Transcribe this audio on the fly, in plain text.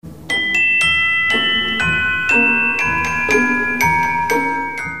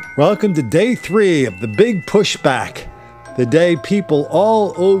Welcome to day 3 of the big pushback. The day people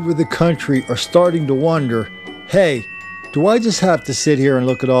all over the country are starting to wonder, hey, do I just have to sit here and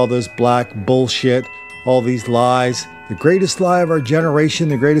look at all this black bullshit, all these lies, the greatest lie of our generation,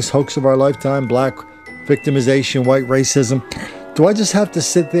 the greatest hoax of our lifetime, black victimization, white racism? Do I just have to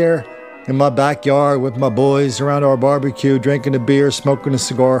sit there in my backyard with my boys around our barbecue, drinking a beer, smoking a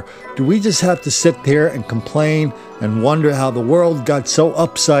cigar? Do we just have to sit there and complain and wonder how the world got so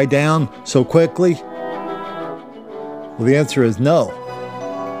upside down so quickly? Well, the answer is no.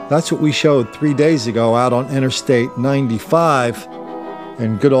 That's what we showed 3 days ago out on Interstate 95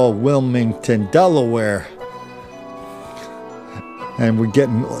 in good old Wilmington, Delaware. And we're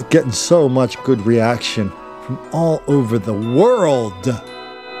getting so much good reaction from all over the world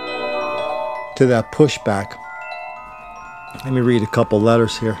to that pushback. Let me read a couple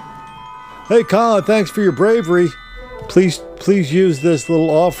letters here. Hey Colin, thanks for your bravery. Please use this little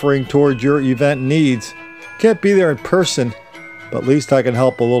offering towards your event needs. Can't be there in person, but at least I can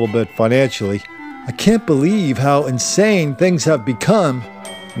help a little bit financially. I can't believe how insane things have become.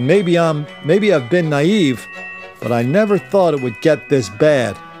 Maybe I've been naive, but I never thought it would get this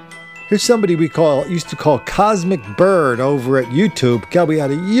bad. Here's somebody we used to call Cosmic Bird over at YouTube. God, we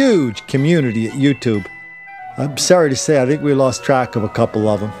had a huge community at YouTube. I'm sorry to say, I think we lost track of a couple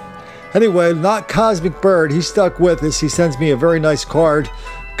of them. Anyway, not Cosmic Bird. He stuck with us. He sends me a very nice card.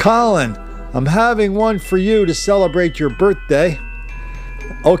 Colin, I'm having one for you to celebrate your birthday.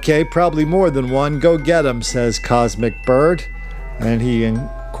 Okay, probably more than one. Go get 'em, says Cosmic Bird. And he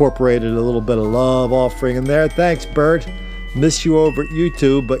incorporated a little bit of love offering in there. Thanks, Bird. Miss you over at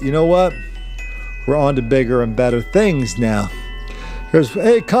YouTube, but you know what? We're on to bigger and better things now.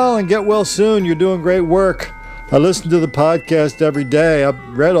 Hey Colin, get well soon. You're doing great work. I listen to the podcast every day. I've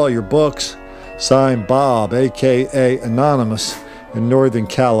read all your books. Signed Bob, aka Anonymous, in Northern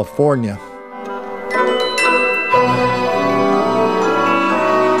California.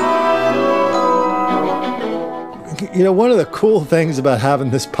 You know, one of the cool things about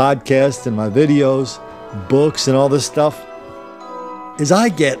having this podcast and my videos, books, and all this stuff is I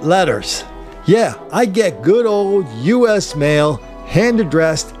get letters. Yeah, I get good old U.S. mail,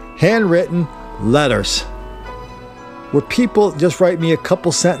 hand-addressed, handwritten letters, where people just write me a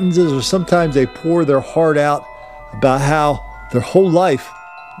couple sentences, or sometimes they pour their heart out about how their whole life,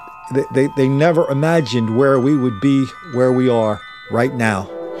 they never imagined where we would be, where we are right now.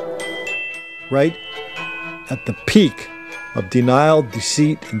 Right at the peak of denial,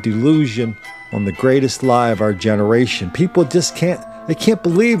 deceit, and delusion on the greatest lie of our generation. People just can't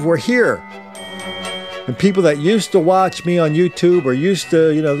believe we're here. And people that used to watch me on YouTube or used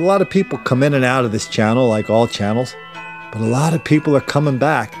to, a lot of people come in and out of this channel, like all channels, but a lot of people are coming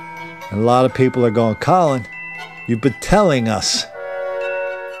back. And a lot of people are going, Colin, you've been telling us.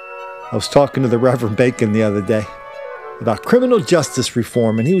 I was talking to the Reverend Bacon the other day about criminal justice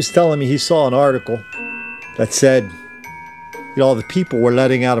reform, and he was telling me he saw an article that said, all the people we're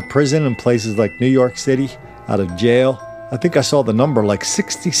letting out of prison in places like New York City, out of jail. I think I saw the number, like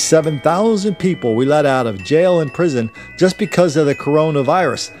 67,000 people we let out of jail and prison just because of the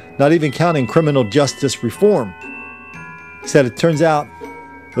coronavirus, not even counting criminal justice reform. He said it turns out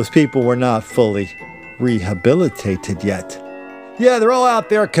those people were not fully rehabilitated yet. Yeah, they're all out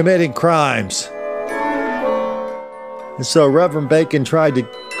there committing crimes. And so Reverend Bacon tried to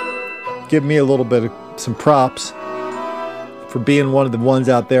give me a little bit of some props for being one of the ones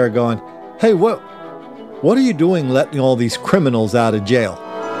out there going, hey, what are you doing letting all these criminals out of jail?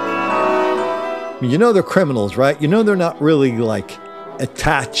 I mean, they're criminals, right? They're not really like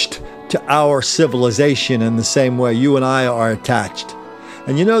attached to our civilization in the same way you and I are attached.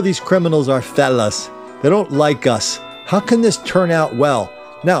 And these criminals are fellas. They don't like us. How can this turn out well?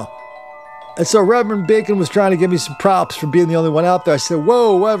 Now, and so Reverend Bacon was trying to give me some props for being the only one out there. I said,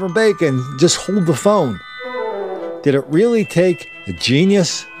 whoa, Reverend Bacon, just hold the phone. Did it really take a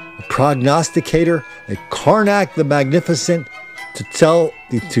genius, a prognosticator, a Karnak the Magnificent to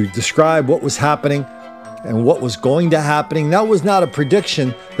describe what was happening and what was going to happen? That was not a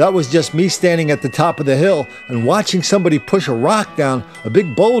prediction. That was just me standing at the top of the hill and watching somebody push a rock down, a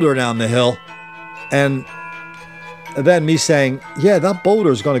big boulder down the hill, and then me saying, yeah, that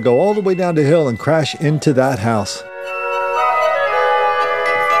boulder is going to go all the way down the hill and crash into that house.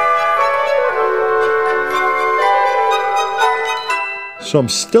 So I'm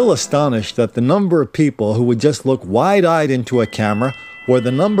still astonished that the number of people who would just look wide-eyed into a camera, or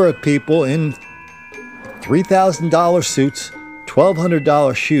the number of people in $3,000 suits,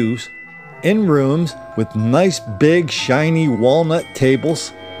 $1,200 shoes, in rooms with nice big shiny walnut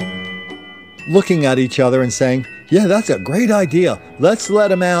tables, looking at each other and saying, Yeah, that's a great idea. Let's let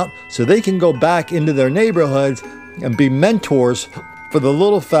them out so they can go back into their neighborhoods and be mentors for the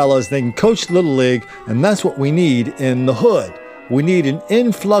little fellas. They can coach Little League, and that's what we need in the hood. We need an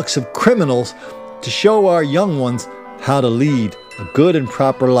influx of criminals to show our young ones how to lead a good and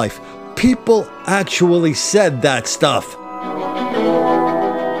proper life. People actually said that stuff.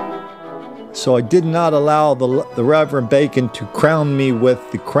 So I did not allow the Reverend Bacon to crown me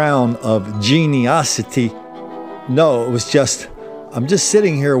with the crown of geniosity. No, it was just, I'm just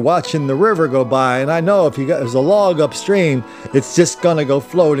sitting here watching the river go by, and I know if there's a log upstream, it's just gonna go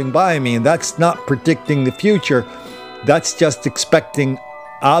floating by me, and that's not predicting the future. That's just expecting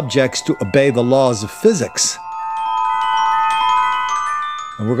objects to obey the laws of physics.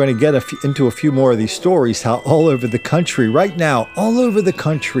 And we're going to get into a few more of these stories, how all over the country, right now, all over the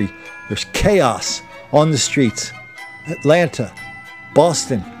country, there's chaos on the streets. Atlanta,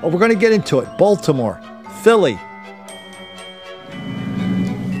 Boston, oh, we're going to get into it. Baltimore, Philly.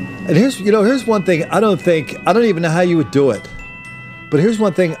 And here's one thing I don't even know how you would do it. But here's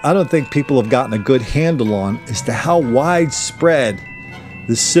one thing I don't think people have gotten a good handle on as to how widespread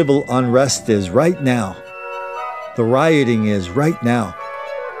the civil unrest is right now. The rioting is right now.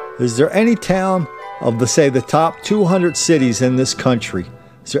 Is there any town of the top 200 cities in this country,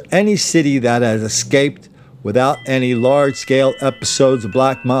 is there any city that has escaped without any large-scale episodes of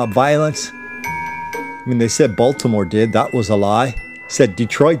black mob violence? I mean, they said Baltimore did. That was a lie. Said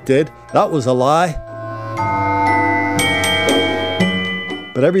Detroit did. That was a lie.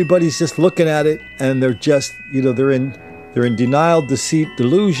 But everybody's just looking at it, and they're just, they're in denial, deceit,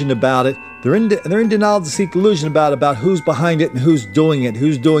 delusion about it. They're in denial, deceit, delusion about who's behind it and who's doing it,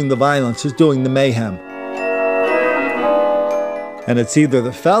 who's doing the violence, who's doing the mayhem. And it's either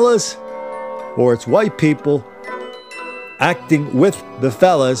the fellas or it's white people acting with the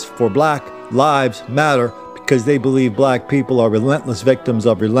fellas for Black Lives Matter because they believe black people are relentless victims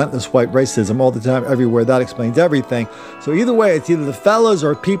of relentless white racism all the time, everywhere. That explains everything. So either way, it's either the fellas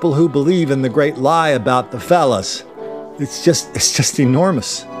or people who believe in the great lie about the fellas. It's just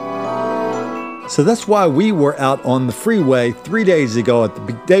enormous. So that's why we were out on the freeway 3 days ago at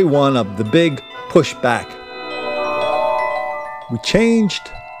the day one of the big pushback. We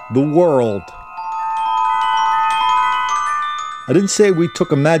changed the world. I didn't say we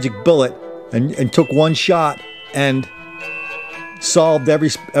took a magic bullet and took one shot and solved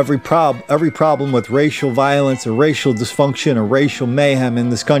every problem with racial violence or racial dysfunction or racial mayhem in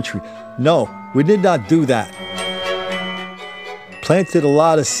this country. No, we did not do that. Planted a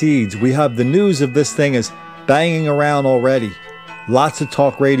lot of seeds. We have the news of this thing is banging around already. Lots of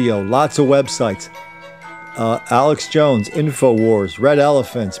talk radio, lots of websites. Alex Jones, InfoWars, Red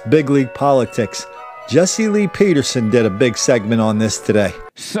Elephants, Big League Politics. Jesse Lee Peterson did a big segment on this today.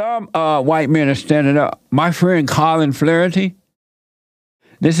 Some white men are standing up. My friend Colin Flaherty,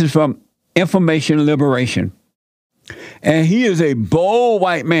 this is from Information Liberation. And he is a bold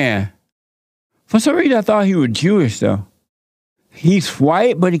white man. For some reason, I thought he was Jewish, though. He's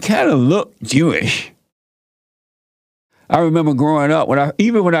white, but he kind of looked Jewish. I remember growing up,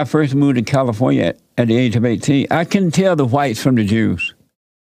 even when I first moved to California at the age of 18, I couldn't tell the whites from the Jews.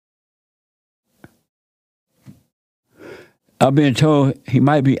 I've been told he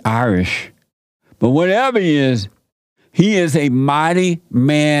might be Irish. But whatever he is a mighty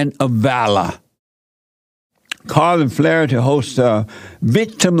man of valor. Colin Flaherty hosts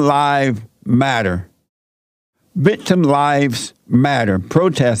Victim Lives Matter. Victim Lives Matter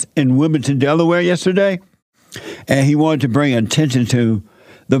protest in Wilmington, Delaware yesterday. And he wanted to bring attention to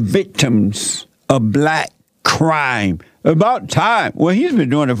the victims of black crime. About time. Well, he's been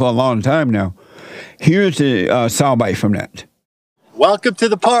doing it for a long time now. Here's the soundbite from that. Welcome to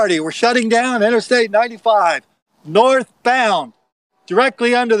the party. We're shutting down Interstate 95, northbound,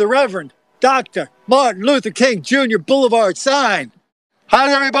 directly under the Reverend Dr. Martin Luther King Jr. Boulevard sign.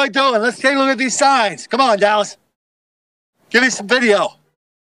 How's everybody doing? Let's take a look at these signs. Come on, Dallas. Give me some video.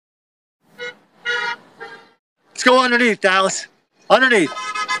 Let's go underneath, Dallas. Underneath.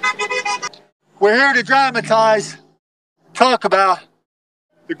 We're here to dramatize, talk about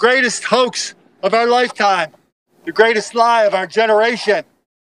the greatest hoax of our lifetime, the greatest lie of our generation,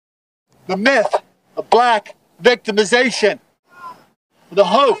 the myth of black victimization, the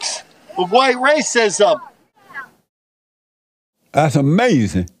hoax of white racism. That's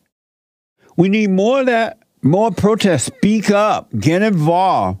amazing. We need more of that, more protests. Speak up, get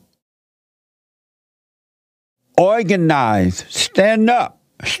involved, organize, stand up,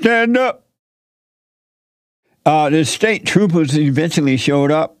 stand up. The state troopers eventually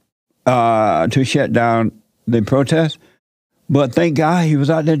showed up to shut down the protest, but thank God he was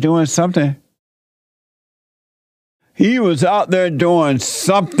out there doing something. He was out there doing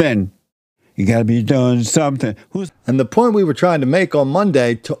something. You got to be doing something. And the point we were trying to make on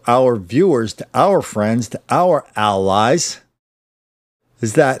Monday to our viewers, to our friends, to our allies,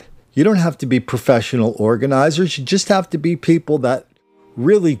 is that you don't have to be professional organizers. You just have to be people that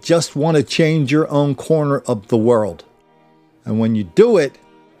really just want to change your own corner of the world. And when you do it,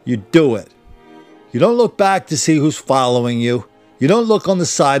 you do it. You don't look back to see who's following you. You don't look on the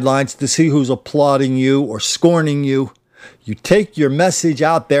sidelines to see who's applauding you or scorning you. You take your message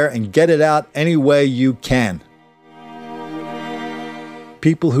out there and get it out any way you can.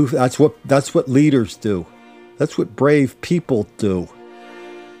 People who, that's what leaders do. That's what brave people do.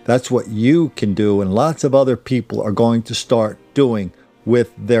 That's what you can do, and lots of other people are going to start doing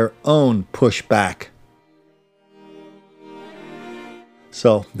with their own pushback.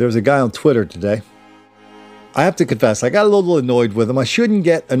 So there's a guy on Twitter today. I have to confess, I got a little annoyed with him. I shouldn't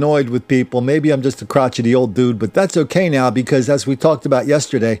get annoyed with people. Maybe I'm just a crotchety old dude, but that's okay now because as we talked about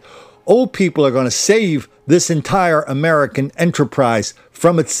yesterday, old people are going to save this entire American enterprise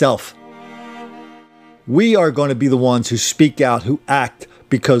from itself. We are going to be the ones who speak out, who act,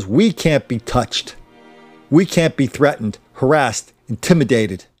 because we can't be touched. We can't be threatened, harassed,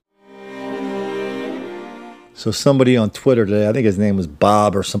 intimidated. So somebody on Twitter today, I think his name was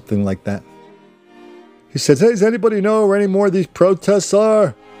Bob or something like that, he says, hey, does anybody know where any more of these protests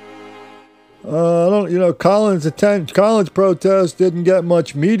are? Collins' protest didn't get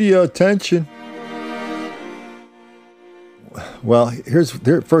much media attention. Well,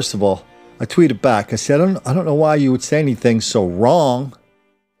 first of all, I tweeted back. I said, I don't know why you would say anything so wrong,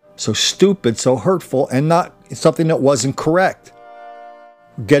 so stupid, so hurtful, and not something that wasn't correct.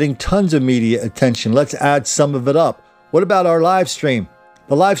 We're getting tons of media attention. Let's add some of it up. What about our live stream?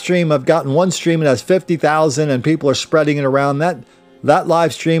 The live stream, I've gotten one stream, it has 50,000 and people are spreading it around. That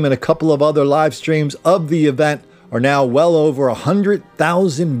live stream and a couple of other live streams of the event are now well over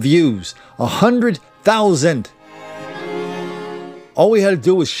 100,000 views. 100,000. All we had to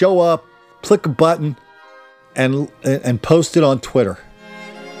do was show up, click a button, and post it on Twitter.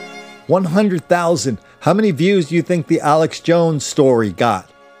 100,000. How many views do you think the Alex Jones story got?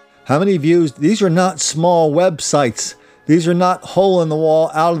 How many views? These are not small websites. These are not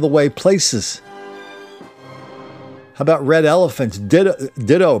hole-in-the-wall, out-of-the-way places. How about Red Elephants?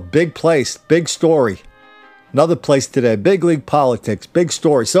 Ditto, big place, big story. Another place today, Big League Politics, big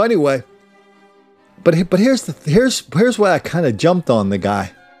story. So anyway, but here's why I kind of jumped on the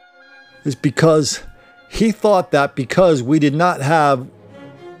guy. Is because he thought that because we did not have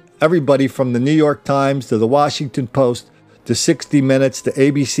everybody from the New York Times to the Washington Post to 60 Minutes to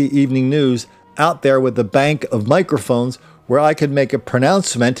ABC Evening News out there with a bank of microphones where I could make a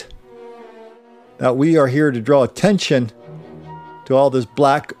pronouncement that we are here to draw attention to all this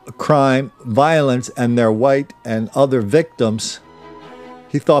black crime, violence, and their white and other victims.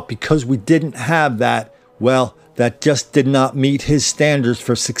 He thought because we didn't have that, well, that just did not meet his standards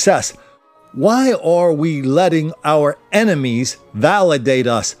for success. Why are we letting our enemies validate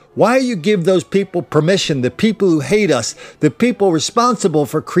us? Why do you give those people permission, the people who hate us, the people responsible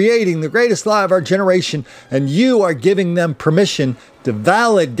for creating the greatest lie of our generation, and you are giving them permission to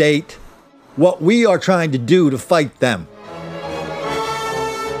validate what we are trying to do to fight them?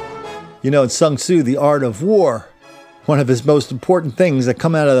 You know, in Sun Tzu, The Art of War, one of his most important things that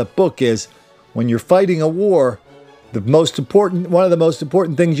come out of that book is when you're fighting a war, one of the most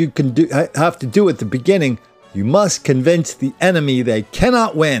important things you can have to do at the beginning, you must convince the enemy they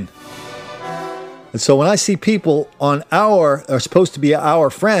cannot win. And so when I see people are supposed to be our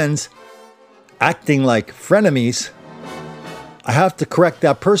friends, acting like frenemies, I have to correct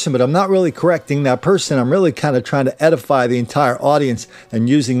that person, but I'm not really correcting that person. I'm really kind of trying to edify the entire audience and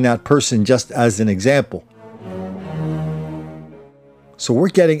using that person just as an example. So we're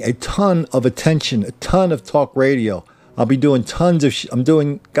getting a ton of attention, a ton of talk radio. I'll be doing tons of,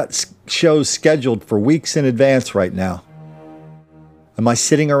 got shows scheduled for weeks in advance right now. Am I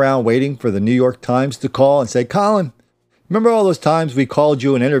sitting around waiting for the New York Times to call and say, Colin, remember all those times we called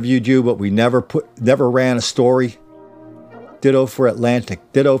you and interviewed you, but we never ran a story? Ditto for Atlantic,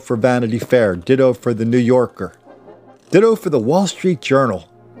 ditto for Vanity Fair, ditto for the New Yorker, ditto for the Wall Street Journal,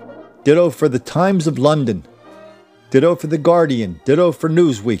 ditto for the Times of London, ditto for The Guardian, ditto for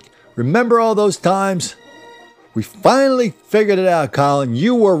Newsweek. Remember all those times? We finally figured it out, Colin.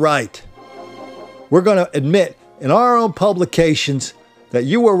 You were right. We're going to admit in our own publications that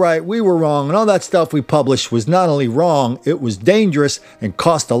you were right, we were wrong, and all that stuff we published was not only wrong, it was dangerous and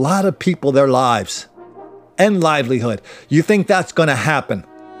cost a lot of people their lives and livelihood. You think that's going to happen?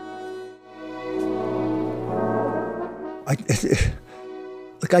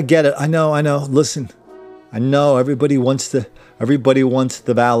 Look, I get it. I know. Listen. I know everybody wants the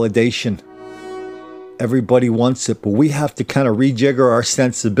validation. Everybody wants it, but we have to kind of rejigger our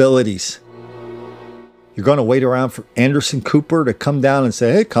sensibilities. You're going to wait around for Anderson Cooper to come down and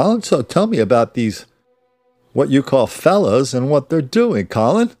say, "Hey, Colin, so tell me about these, what you call fellas and what they're doing,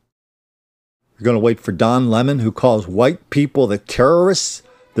 Colin." You're going to wait for Don Lemon, who calls white people the terrorists,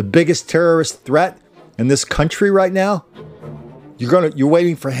 the biggest terrorist threat in this country right now. You're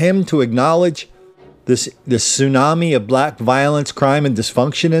waiting for him to acknowledge this tsunami of black violence, crime, and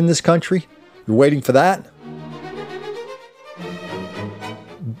dysfunction in this country. You're waiting for that.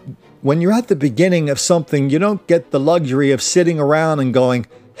 When you're at the beginning of something, you don't get the luxury of sitting around and going,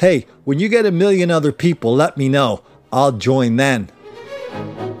 "Hey, when you get 1 million other people, let me know. I'll join then."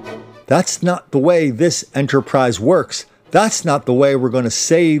 That's not the way this enterprise works. That's not the way we're going to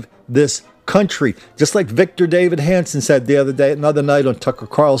save this country. Just like Victor David Hanson said the other night on Tucker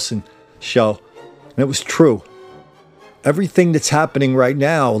Carlson show, and it was true. Everything that's happening right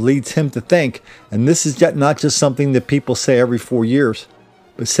now leads him to think, and this is not just something that people say every 4 years,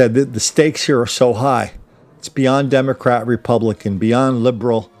 but said that the stakes here are so high. It's beyond Democrat, Republican, beyond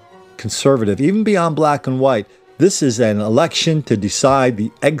liberal, conservative, even beyond black and white. This is an election to decide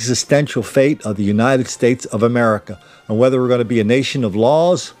the existential fate of the United States of America, and whether we're going to be a nation of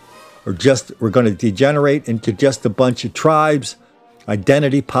laws or just we're going to degenerate into just a bunch of tribes,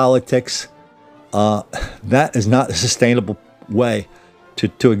 identity politics. That is not a sustainable way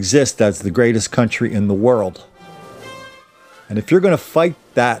to exist as the greatest country in the world. And if you're going to fight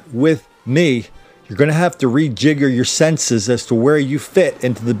that with me, you're going to have to rejigger your senses as to where you fit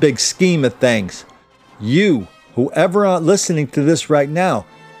into the big scheme of things. You, whoever listening to this right now,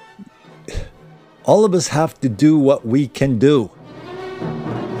 all of us have to do what we can do.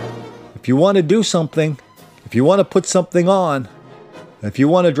 If you want to do something, if you want to put something on, if you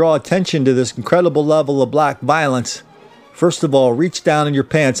want to draw attention to this incredible level of black violence, first of all, reach down in your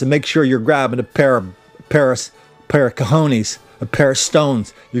pants and make sure you're grabbing a pair of cojones, a pair of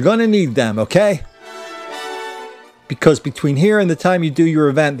stones. You're going to need them, okay? Because between here and the time you do your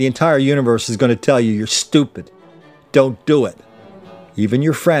event, the entire universe is going to tell you you're stupid. Don't do it. Even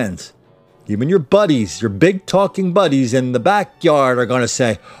your friends, even your buddies, your big talking buddies in the backyard are going to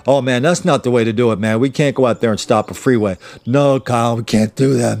say, "Oh man, that's not the way to do it, man. We can't go out there and stop a freeway." "No, Colin, we can't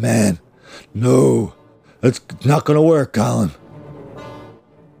do that, man. No, it's not going to work, Colin."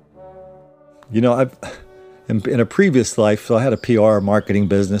 You know, in a previous life, so I had a PR marketing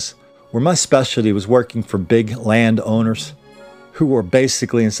business where my specialty was working for big landowners who were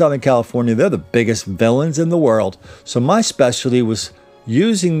basically in Southern California. They're the biggest villains in the world. So my specialty was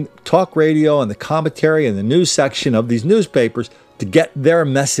using talk radio and the commentary and the news section of these newspapers to get their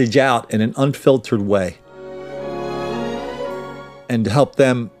message out in an unfiltered way and to help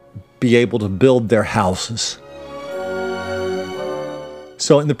them be able to build their houses.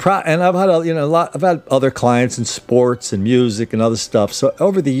 So and I've had I've had other clients in sports and music and other stuff. So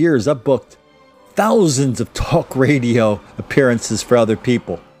over the years, I've booked thousands of talk radio appearances for other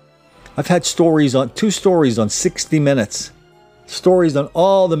people. I've had two stories on 60 Minutes, stories on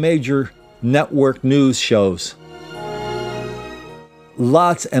all the major network news shows.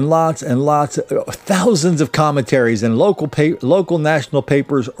 Lots and lots and lots, thousands of commentaries in local national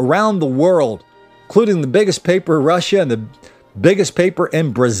papers around the world, including the biggest paper in Russia and the biggest paper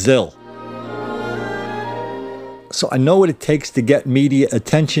in Brazil. So I know what it takes to get media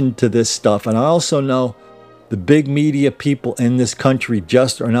attention to this stuff. And I also know the big media people in this country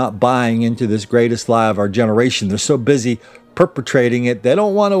just are not buying into this greatest lie of our generation. They're so busy perpetrating it, they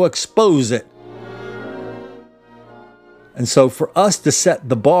don't want to expose it. And so for us to set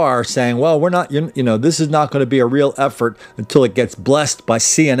the bar saying, well, we're not, this is not going to be a real effort until it gets blessed by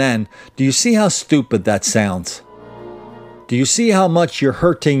CNN. Do you see how stupid that sounds? Do you see how much you're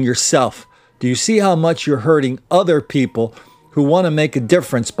hurting yourself? Do you see how much you're hurting other people who want to make a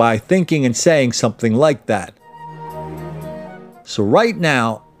difference by thinking and saying something like that? So right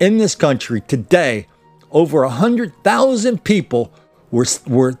now, in this country, today, over 100,000 people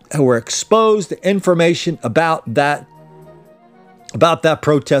were exposed to information about that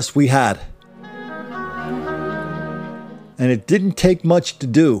protest we had. And it didn't take much to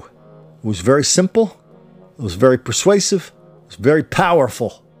do. It was very simple. It was very persuasive. It was very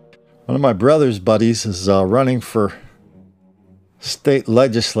powerful. One of my brother's buddies is running for state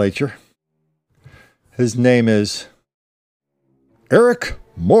legislature. His name is Eric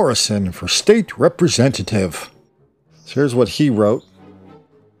Morrison for state representative. So here's what he wrote.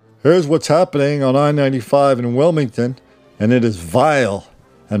 Here's what's happening on I-95 in Wilmington, and it is vile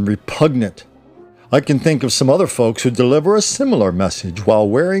and repugnant. I can think of some other folks who deliver a similar message while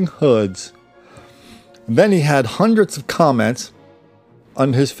wearing hoods. And then he had hundreds of comments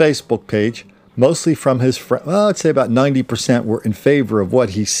on his Facebook page, mostly from his friends. Well, I'd say about 90% were in favor of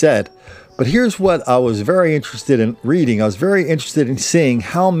what he said. But here's what I was very interested in reading. I was very interested in seeing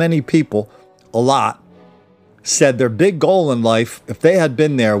how many people, a lot, said their big goal in life, if they had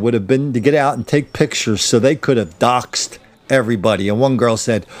been there, would have been to get out and take pictures so they could have doxed everybody. And one girl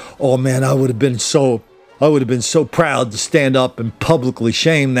said, "Oh man, I would have been so proud to stand up and publicly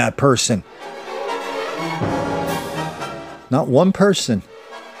shame that person." Not one person,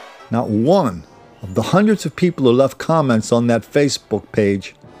 not one of the hundreds of people who left comments on that Facebook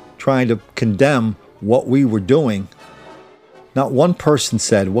page trying to condemn what we were doing, not one person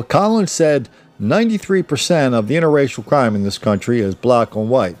said what Colin said. 93% of the interracial crime in this country is black on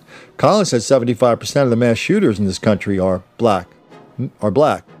white. Colin said 75% of the mass shooters in this country are black.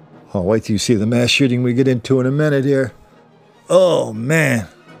 Oh, wait till you see the mass shooting we get into in a minute here. Oh, man.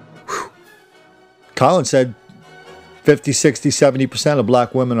 Whew. Colin said 50, 60, 70% of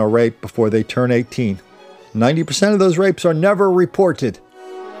black women are raped before they turn 18. 90% of those rapes are never reported.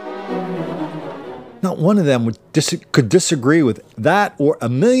 Not one of them could disagree with that or a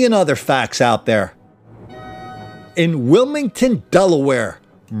million other facts out there. In Wilmington, Delaware,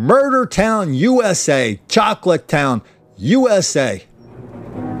 Murder Town, USA, Chocolate Town, USA.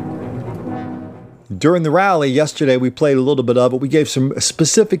 During the rally yesterday, we played a little bit of it. We gave some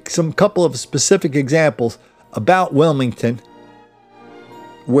couple of specific examples about Wilmington,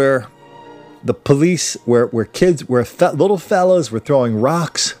 where the police, where little fellas were throwing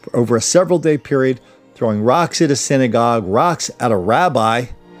rocks over a several-day period, throwing rocks at a synagogue, rocks at a rabbi.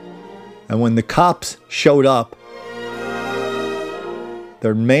 And when the cops showed up,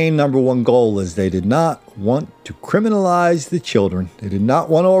 their main number one goal is they did not want to criminalize the children. They did not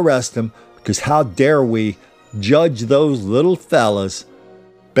want to arrest them, because how dare we judge those little fellas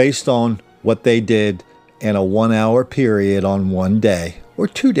based on what they did in a 1 hour period on one day, or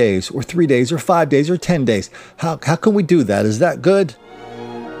 2 days, or 3 days, or 5 days, or 10 days. How can we do that? Is that good?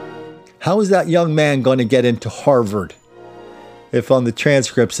 How is that young man going to get into Harvard if on the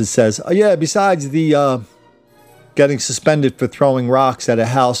transcripts it says, "Oh yeah, besides the getting suspended for throwing rocks at a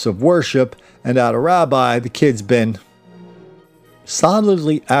house of worship and at a rabbi, the kid's been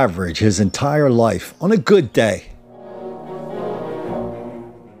solidly average his entire life on a good day"?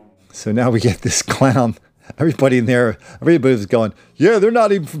 So now we get this clown. Everybody was going, "Yeah, they're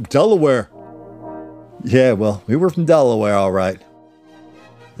not even from Delaware." Yeah, well, we were from Delaware, all right.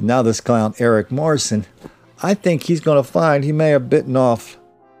 And now this clown, Eric Morrison, I think he's going to find he may have bitten off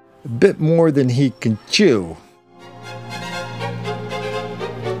a bit more than he can chew.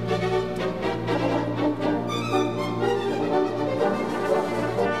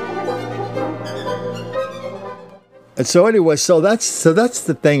 And so anyway, so that's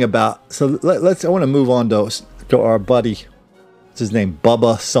the thing about. So I want to move on to our buddy. What's his name?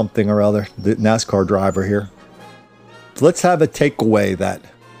 Bubba something or other, the NASCAR driver here. So let's have a takeaway that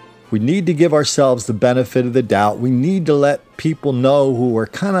we need to give ourselves the benefit of the doubt. We need to let people know who are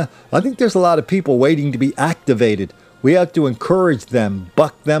I think there's a lot of people waiting to be activated. We have to encourage them,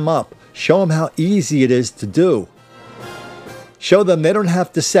 buck them up, show them how easy it is to do. Show them they don't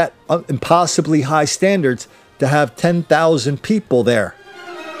have to set impossibly high standards to have 10,000 people there.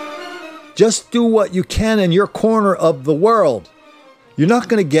 Just do what you can in your corner of the world. You're not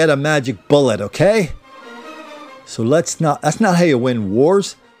going to get a magic bullet, okay? So that's not how you win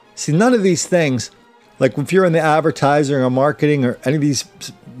wars. See, none of these things, like if you're in the advertising or marketing or any of these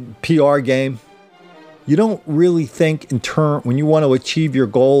PR game, you don't really think in turn when you want to achieve your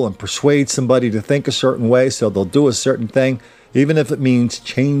goal and persuade somebody to think a certain way so they'll do a certain thing, even if it means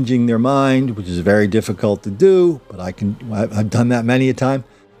changing their mind, which is very difficult to do, but I've done that many a time.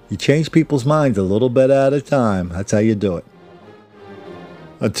 You change people's minds a little bit at a time. That's how you do it.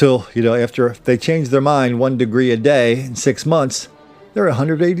 Until, after they change their mind 1 degree a day in 6 months, they're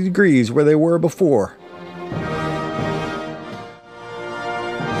 180 degrees where they were before.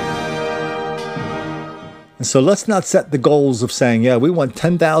 And so let's not set the goals of saying, yeah, we want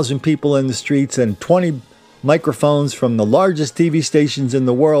 10,000 people in the streets and 20 microphones from the largest TV stations in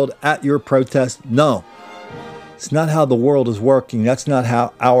the world at your protest. No, it's not how the world is working. That's not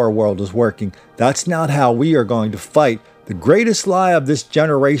how our world is working. That's not how we are going to fight the greatest lie of this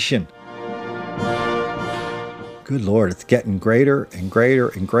generation. Good Lord, it's getting greater and greater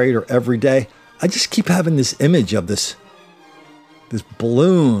and greater every day. I just keep having this image of this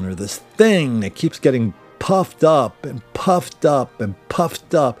balloon or this thing that keeps getting puffed up and puffed up and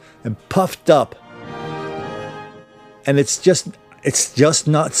puffed up and puffed up. And it's just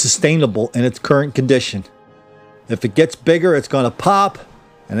not sustainable in its current condition. If it gets bigger, it's going to pop,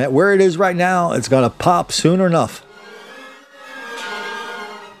 And where it is right now, it's going to pop soon enough.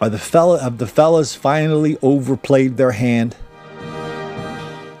 Have the fellas finally overplayed their hand?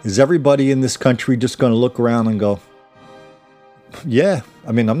 Is everybody in this country just going to look around and go, yeah?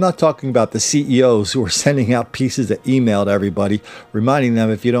 I mean, I'm not talking about the CEOs who are sending out pieces of email to everybody, reminding them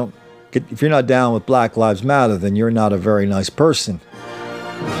if you're not down with Black Lives Matter, then you're not a very nice person.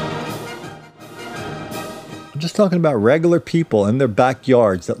 I'm just talking about regular people in their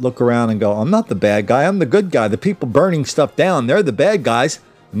backyards that look around and go, I'm not the bad guy, I'm the good guy. The people burning stuff down, they're the bad guys,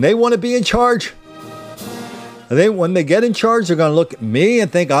 and they want to be in charge. And when they get in charge, they're going to look at me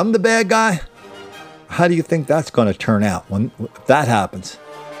and think I'm the bad guy. How do you think that's going to turn out when that happens?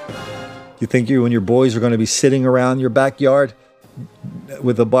 You think you and your boys are going to be sitting around your backyard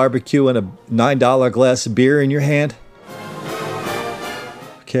with a barbecue and a $9 glass of beer in your hand?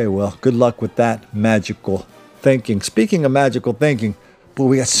 Okay, well, good luck with that magical thinking. Speaking of magical thinking, boy,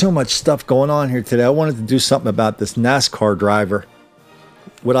 we got so much stuff going on here today. I wanted to do something about this NASCAR driver.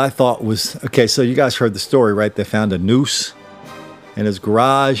 What I thought was, okay, so you guys heard the story, right? They found a noose in his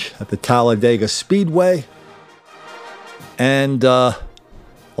garage at the Talladega Speedway. And all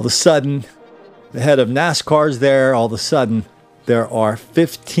of a sudden, the head of NASCAR's there. All of a sudden, there are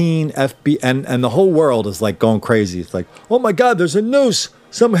 15 FBI, and the whole world is like going crazy. It's like, oh my God, there's a noose.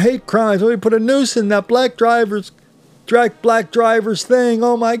 Some hate crimes. We put a noose in that black driver's thing.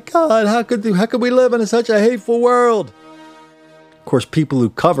 Oh my God, how could we live in such a hateful world? Of course, people who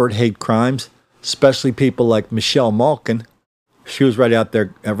covered hate crimes, especially people like Michelle Malkin, she was right out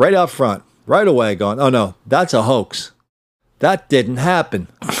there, right out front, right away going, oh no, that's a hoax. That didn't happen.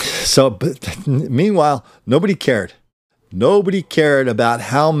 But meanwhile, nobody cared. Nobody cared about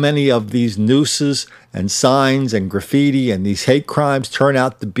how many of these nooses and signs and graffiti and these hate crimes turn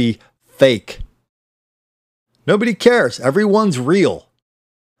out to be fake. Nobody cares. Everyone's real.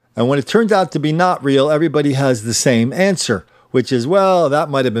 And when it turns out to be not real, everybody has the same answer, which is, well, that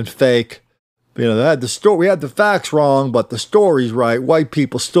might have been fake. You know, we had the facts wrong, but the story's right. White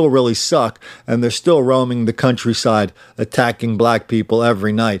people still really suck, and they're still roaming the countryside, attacking black people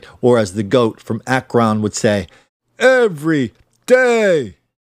every night. Or as the goat from Akron would say, every day.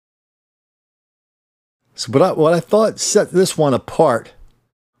 So, what I thought set this one apart,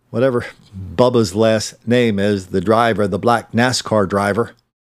 whatever Bubba's last name is, the driver, the black NASCAR driver.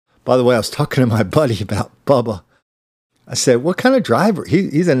 By the way, I was talking to my buddy about Bubba. I said, what kind of driver?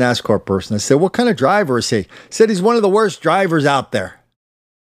 He's a NASCAR person. I said, what kind of driver is he? He said he's one of the worst drivers out there.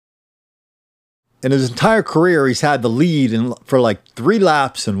 In his entire career, he's had the lead for like 3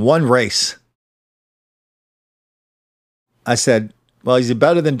 laps in one race. I said, well, is he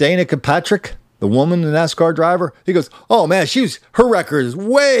better than Dana Kirkpatrick, the woman, the NASCAR driver? He goes, oh man, her record is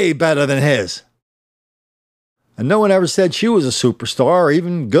way better than his. And no one ever said she was a superstar or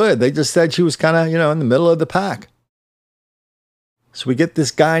even good. They just said she was kind of, in the middle of the pack. So we get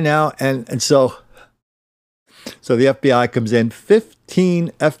this guy now, and so the FBI comes in. 15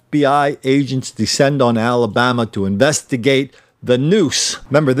 FBI agents descend on Alabama to investigate the noose.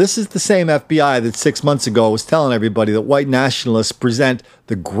 Remember, this is the same FBI that 6 months ago was telling everybody that white nationalists present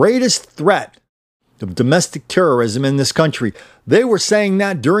the greatest threat of domestic terrorism in this country. They were saying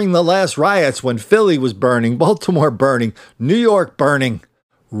that during the last riots when Philly was burning, Baltimore burning, New York burning,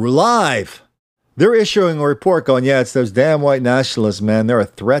 live. They're issuing a report going, yeah, it's those damn white nationalists, man. They're a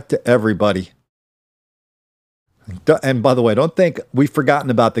threat to everybody. And by the way, don't think we've forgotten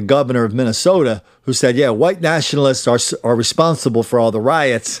about the governor of Minnesota who said, yeah, white nationalists are responsible for all the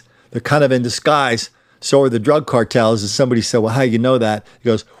riots. They're kind of in disguise. So are the drug cartels. And somebody said, well, how do you know that? He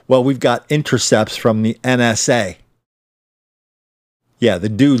goes, well, we've got intercepts from the NSA. Yeah, the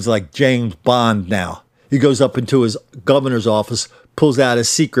dude's like James Bond now. He goes up into his governor's office, pulls out his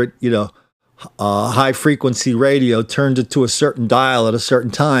secret, high-frequency radio, turns it to a certain dial at a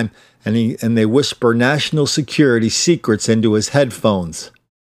certain time, and they whisper national security secrets into his headphones.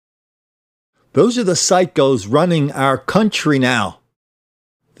 Those are the psychos running our country now.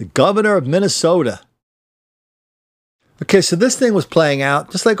 The governor of Minnesota. Okay, so this thing was playing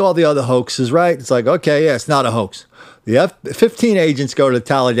out just like all the other hoaxes, right? It's like, okay, yeah, it's not a hoax. The 15 agents go to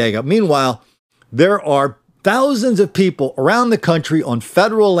Talladega. Meanwhile, there are thousands of people around the country on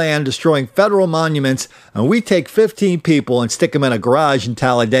federal land destroying federal monuments, and we take 15 people and stick them in a garage in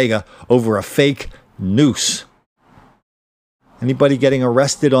Talladega over a fake noose. Anybody getting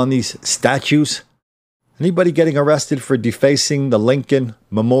arrested on these statues? Anybody getting arrested for defacing the Lincoln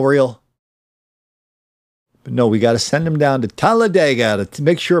Memorial? But no, we got to send them down to Talladega to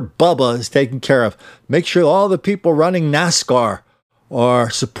make sure Bubba is taken care of. Make sure all the people running NASCAR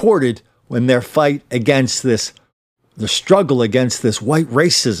are supported when their fight against this the struggle against this white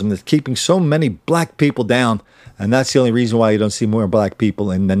racism that's keeping so many black people down. And that's the only reason why you don't see more black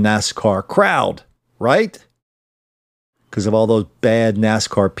people in the NASCAR crowd, right? Because of all those bad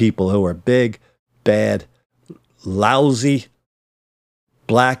NASCAR people who are big, bad, lousy,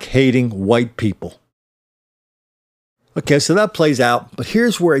 black-hating white people. Okay, so that plays out, but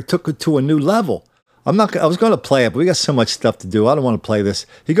here's where he took it to a new level. I was going to play it, but we got so much stuff to do. I don't want to play this.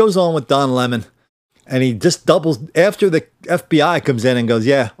 He goes on with Don Lemon, and he just doubles after the FBI comes in and goes,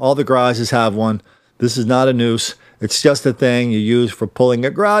 yeah, all the garages have one. This is not a noose. It's just a thing you use for pulling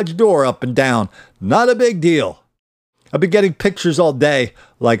a garage door up and down. Not a big deal. I've been getting pictures all day,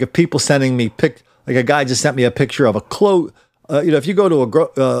 like of people sending me like a guy just sent me a picture of a if you go to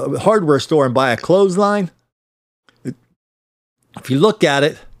a hardware store and buy a clothesline, if you look at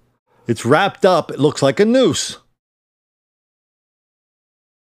it, it's wrapped up. It looks like a noose.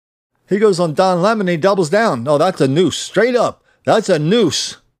 He goes on Don Lemon and he doubles down. No, that's a noose. Straight up. That's a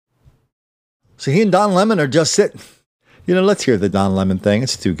noose. So he and Don Lemon are just sitting. Let's hear the Don Lemon thing.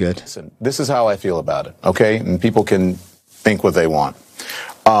 It's too good. Listen, this is how I feel about it, okay? And people can think what they want.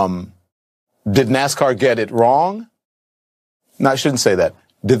 Did NASCAR get it wrong? No, I shouldn't say that.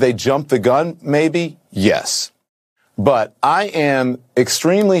 Did they jump the gun? Maybe. Yes. But I am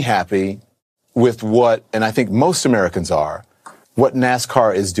extremely happy with and I think most Americans are, what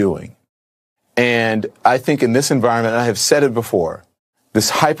NASCAR is doing. And I think in this environment, and I have said it before,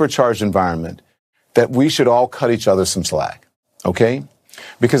 this hypercharged environment, that we should all cut each other some slack, okay?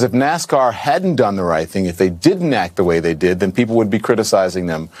 Because if NASCAR hadn't done the right thing, if they didn't act the way they did, then people would be criticizing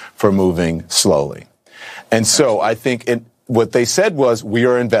them for moving slowly. And so I think what they said was, we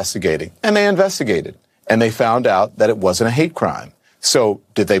are investigating. And they investigated. And they found out that it wasn't a hate crime. So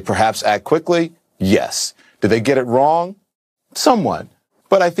did they perhaps act quickly? Yes. Did they get it wrong? Somewhat.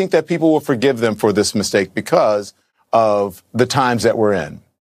 But I think that people will forgive them for this mistake because of the times that we're in.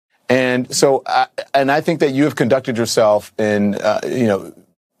 And so, I think that you have conducted yourself amazingly.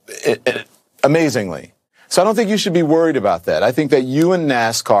 So I don't think you should be worried about that. I think that you and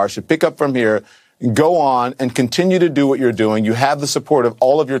NASCAR should pick up from here, go on and continue to do what you're doing. You have the support of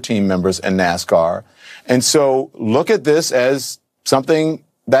all of your team members in NASCAR. And so look at this as something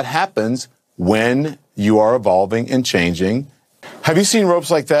that happens when you are evolving and changing. Have you seen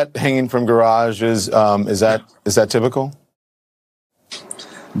ropes like that hanging from garages? Is that typical?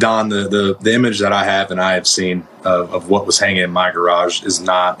 Don, the image that I have and I have seen of what was hanging in my garage is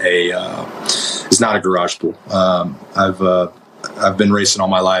not a garage pool. I've been racing all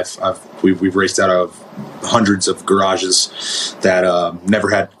my life. We've raced out of hundreds of garages that never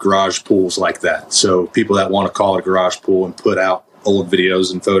had garage pools like that. So people that want to call it a garage pool and put out old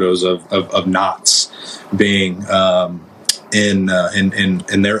videos and photos of knots being in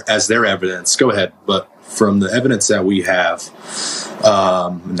their evidence, go ahead. But from the evidence that we have,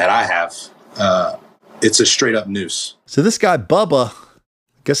 that I have, it's a straight up noose. So this guy, Bubba, I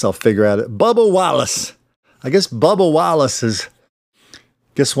guess I'll figure out it. Bubba Wallace. I guess Bubba Wallace is,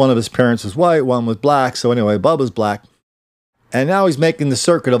 one of his parents was white, one was black. So anyway, Bubba's black. And now he's making the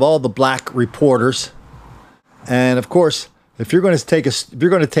circuit of all the black reporters. And of course, if you're going to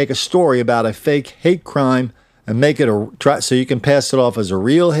take a story about a fake hate crime and make it so you can pass it off as a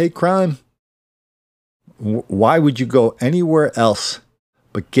real hate crime, why would you go anywhere else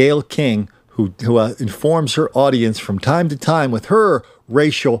but Gayle King, who informs her audience from time to time with her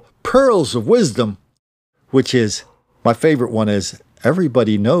racial pearls of wisdom, which is, my favorite one is,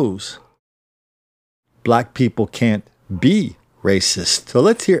 everybody knows black people can't be racist. So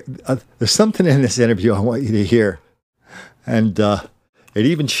let's hear, there's something in this interview I want you to hear. And it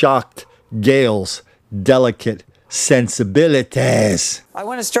even shocked Gayle's delicate sensibilities. I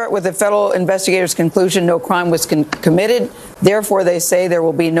want to start with the federal investigators' conclusion no crime was committed. Therefore, they say there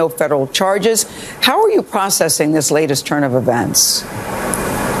will be no federal charges. How are you processing this latest turn of events?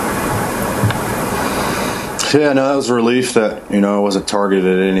 Yeah, no, that was a relief that, I wasn't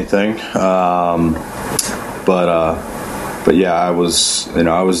targeted at anything. But yeah, I was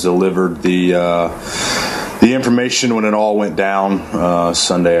delivered the information when it all went down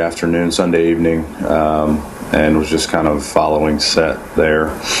Sunday evening, and was just kind of following set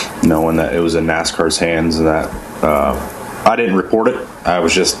there, knowing that it was in NASCAR's hands and that I didn't report it. I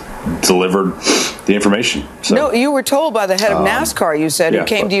was just delivered the information. So, no, you were told by the head of NASCAR, you said, who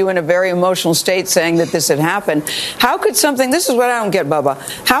came to you in a very emotional state saying that this had happened. How could this is what I don't get, Bubba.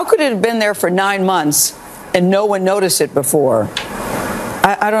 How could it have been there for 9 months and no one noticed it before?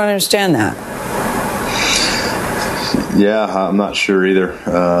 I don't understand that. Yeah, I'm not sure either.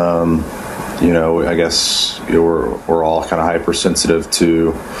 I guess we're all kind of hypersensitive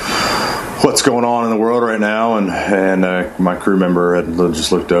to what's going on in the world right now, and my crew member had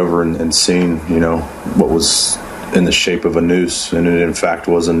just looked over and seen, what was in the shape of a noose, and it in fact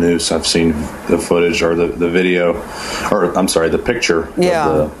was a noose. I've seen the footage or the video, or I'm sorry, the picture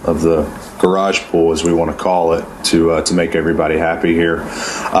of the garage pool, as we want to call it, to make everybody happy here.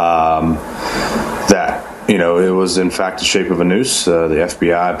 That it was in fact the shape of a noose. The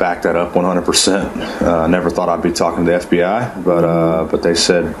FBI backed that up 100%. Never thought I'd be talking to the FBI, but they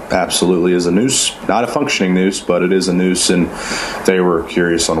said absolutely is a noose. Not a functioning noose, but it is a noose, and they were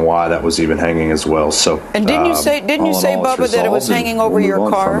curious on why that was even hanging as well. So, and didn't you say, Bubba, that it was hanging over your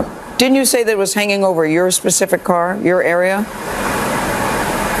car? Didn't you say that it was hanging over your specific car, your area?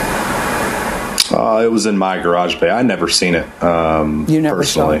 It was in my garage bay. I never seen it. You never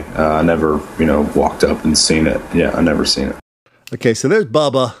personally. Saw it. I never, walked up and seen it. Yeah, I never seen it. Okay, so there's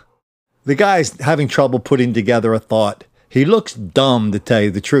Bubba. The guy's having trouble putting together a thought. He looks dumb, to tell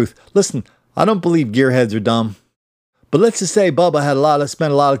you the truth. Listen, I don't believe gearheads are dumb. But let's just say Bubba had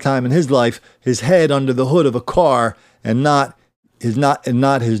spent a lot of time in his life, his head under the hood of a car, and not his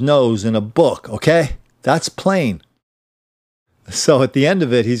nose in a book. Okay, that's plain. So at the end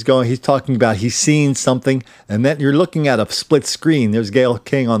of it, he's talking about he's seen something, and then you're looking at a split screen. There's Gayle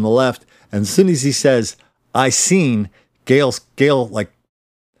King on the left, and as soon as he says, "I seen," Gayle like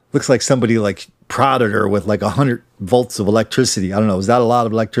looks like somebody like prodded her with like 100 volts of electricity. I don't know, is that a lot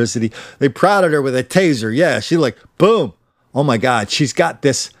of electricity? They prodded her with a taser. Yeah, she like boom. Oh my God, she's got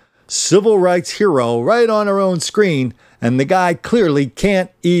this civil rights hero right on her own screen, and the guy clearly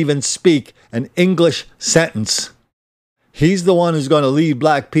can't even speak an English sentence. He's the one who's going to lead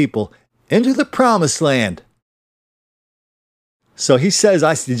black people into the promised land. So he says,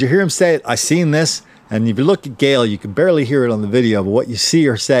 did you hear him say it? I seen this. And if you look at Gayle, you can barely hear it on the video, but what you see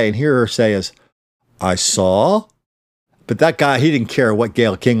her say and hear her say is, I saw. But that guy, he didn't care what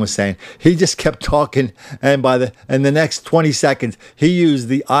Gayle King was saying. He just kept talking. And in the next 20 seconds, he used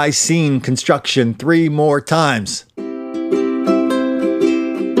the I seen construction 3 more times.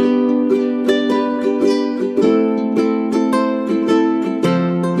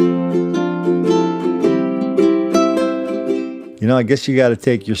 I guess you got to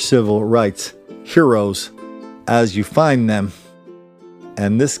take your civil rights heroes as you find them.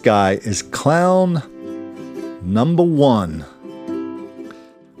 And this guy is clown number 1.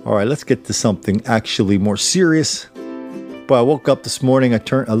 All right, let's get to something actually more serious. Boy, I woke up this morning. I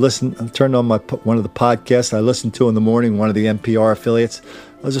turned on one of the podcasts I listened to in the morning, one of the NPR affiliates.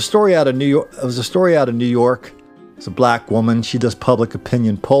 There was a story out of New York. It's a black woman. She does public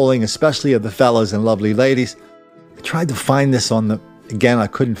opinion polling, especially of the fellas and lovely ladies. I tried to find this again, I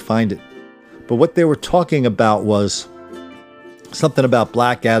couldn't find it. But what they were talking about was something about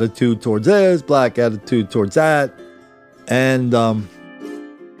black attitude towards this, black attitude towards that. And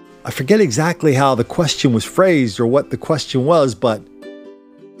I forget exactly how the question was phrased or what the question was, but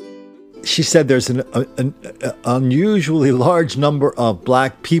she said there's an unusually large number of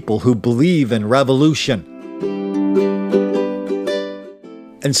black people who believe in revolution.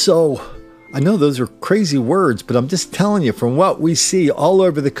 And so I know those are crazy words, but I'm just telling you, from what we see all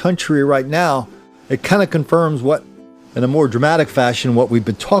over the country right now, it kind of confirms what, in a more dramatic fashion, what we've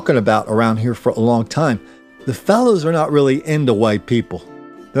been talking about around here for a long time. The fellows are not really into white people.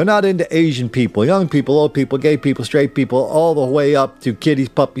 They're not into Asian people, young people, old people, gay people, straight people, all the way up to kitties,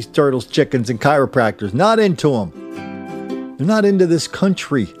 puppies, turtles, chickens, and chiropractors. Not into them. They're not into this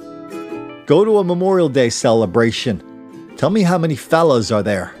country. Go to a Memorial Day celebration. Tell me how many fellas are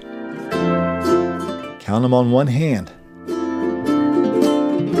there. Count them on one hand.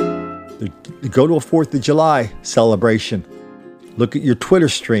 Go to a 4th of July celebration. Look at your Twitter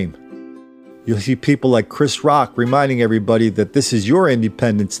stream. You'll see people like Chris Rock reminding everybody that this is your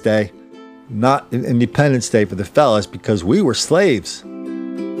Independence Day, not an Independence Day for the fellas, because we were slaves.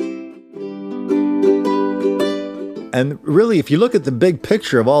 And really, if you look at the big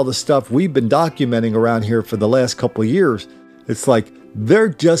picture of all the stuff we've been documenting around here for the last couple of years, it's like they're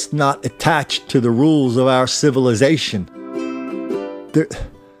just not attached to the rules of our civilization.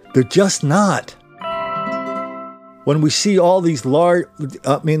 They're just not. When we see all these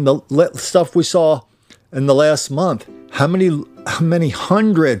the stuff we saw in the last month, how many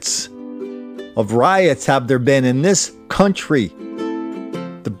hundreds of riots have there been in this country?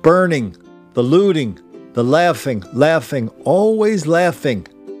 The burning, the looting, the laughing, always laughing,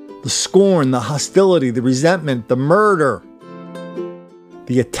 the scorn, the hostility, the resentment, the murder,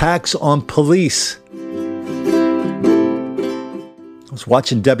 the attacks on police. I was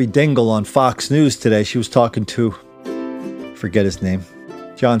watching Debbie Dingell on Fox News today. She was talking to, forget his name,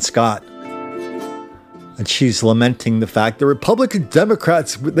 John Scott. And she's lamenting the fact the Republicans,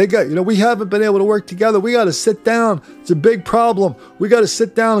 Democrats, we haven't been able to work together. We got to sit down. It's a big problem. We got to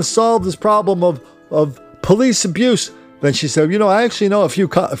sit down and solve this problem of police abuse. Then she said, I actually know a few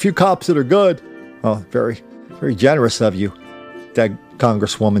cops that are good. Oh, very, very generous of you,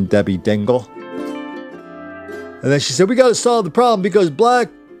 Congresswoman Debbie Dingell. And then she said, we got to solve the problem because black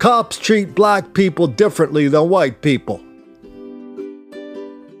cops treat black people differently than white people.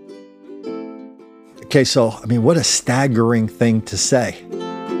 Okay, so, what a staggering thing to say.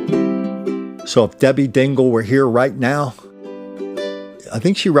 So if Debbie Dingell were here right now, I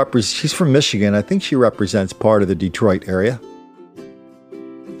think she's from Michigan. I think she represents part of the Detroit area.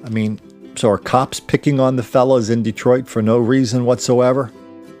 So are cops picking on the fellas in Detroit for no reason whatsoever?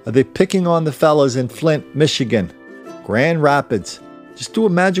 Are they picking on the fellas in Flint, Michigan, Grand Rapids? Just do a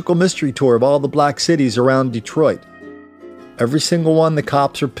magical mystery tour of all the black cities around Detroit. Every single one, the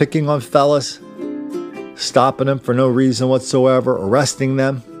cops are picking on fellas, stopping them for no reason whatsoever, arresting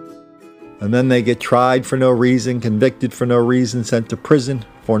them, and then they get tried for no reason, convicted for no reason, sent to prison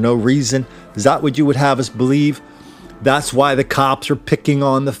for no reason. Is that what you would have us believe? That's why the cops are picking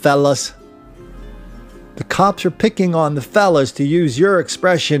on the fellas? The cops are picking on the fellas, to use your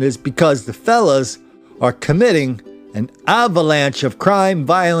expression, is because the fellas are committing an avalanche of crime,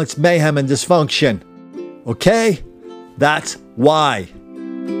 violence, mayhem, and dysfunction. Okay? That's why.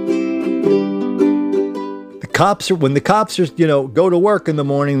 When the cops are, go to work in the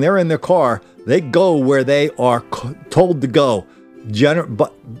morning, they're in their car, they go where they are told to go,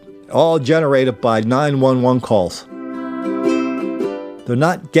 all generated by 911 calls. They're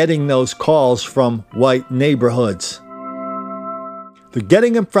not getting those calls from white neighborhoods. They're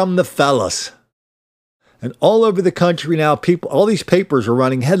getting them from the fellas. And all over the country now, all these papers are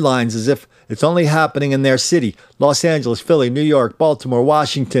running headlines as if it's only happening in their city. Los Angeles, Philly, New York, Baltimore,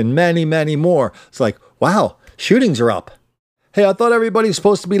 Washington, many, many more. It's like, wow. Shootings are up. Hey, I thought everybody's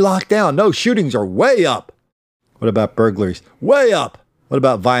supposed to be locked down. No, shootings are way up. What about burglaries? Way up. What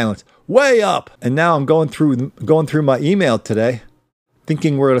about violence? Way up. And now I'm going through my email today,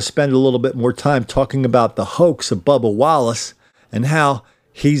 thinking we're going to spend a little bit more time talking about the hoax of Bubba Wallace and how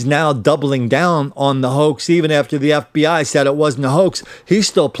he's now doubling down on the hoax even after the FBI said it wasn't a hoax. He's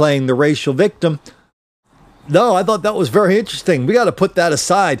still playing the racial victim. No, I thought that was very interesting. We got to put that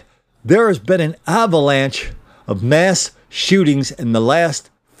aside. There has been an avalanche of mass shootings in the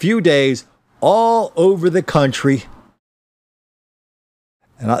last few days all over the country.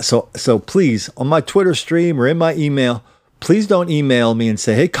 And so please, on my Twitter stream or in my email, please don't email me and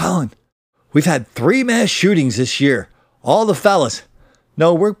say, hey, Colin, we've had 3 mass shootings this year. All the fellas.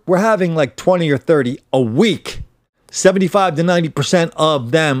 No, we're having like 20 or 30 a week. 75 to 90%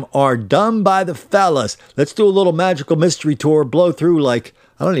 of them are done by the fellas. Let's do a little magical mystery tour, blow through like,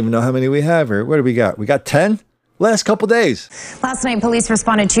 I don't even know how many we have here. What do we got? We got 10? Last couple days. Last night, police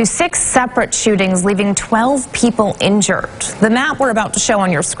responded to 6 separate shootings, leaving 12 people injured. The map we're about to show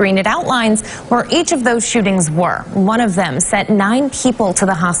on your screen, it outlines where each of those shootings were. One of them sent 9 people to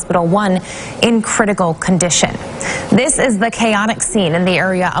the hospital, one in critical condition. This is the chaotic scene in the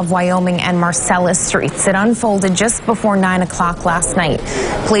area of Wyoming and Marcellus Streets. It unfolded just before 9 o'clock last night.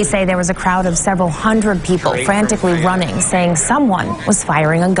 Police say there was a crowd of several hundred people frantically running, saying someone was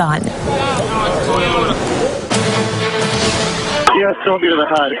firing a gun. Yes, don't be to the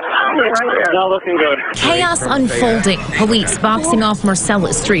HUD. Not looking good. Chaos unfolding. Police boxing off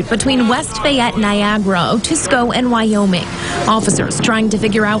Marcellus Street between West Fayette, Niagara, Otisco, and Wyoming. Officers trying to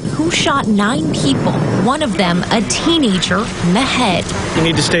figure out who shot 9 people, one of them a teenager in the head. You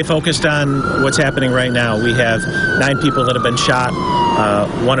need to stay focused on what's happening right now. We have 9 people that have been shot,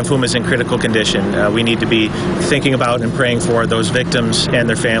 one of whom is in critical condition. We need to be thinking about and praying for those victims and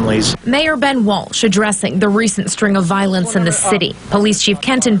their families. Mayor Ben Walsh addressing the recent string of violence in the city. Police Chief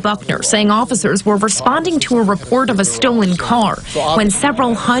Kenton Buckner saying officers were responding to a report of a stolen car when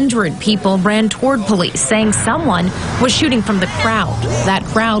several hundred people ran toward police, saying someone was shooting from the crowd. That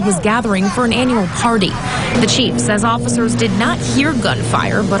crowd was gathering for an annual party. The chief says officers did not hear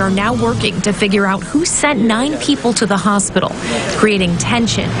gunfire, but are now working to figure out who sent 9 people to the hospital, creating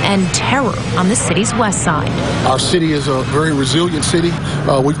tension and terror on the city's west side. Our city is a very resilient city.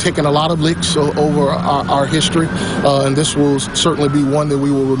 We've taken a lot of licks over our history, and this will certainly be one that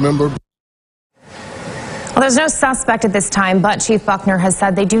we will remember. Well, there's no suspect at this time, but Chief Buckner has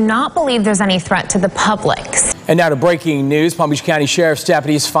said they do not believe there's any threat to the public. And now to breaking news. Palm Beach County Sheriff's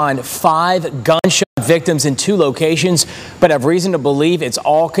deputies find 5 gunshot victims in 2 locations, but have reason to believe it's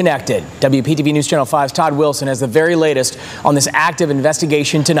all connected. WPTV News Channel 5's Todd Wilson has the very latest on this active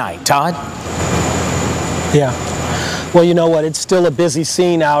investigation tonight. Todd? Yeah. Well, you know what? It's still a busy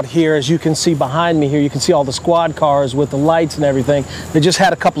scene out here. As you can see behind me here, you can see all the squad cars with the lights and everything. They just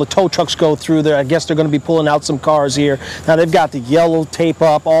had a couple of tow trucks go through there. I guess they're going to be pulling out some cars here. Now, they've got the yellow tape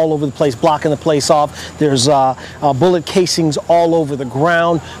up all over the place, blocking the place off. There's bullet casings all over the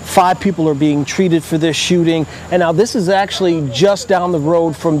ground. 5 people are being treated for this shooting. And now this is actually just down the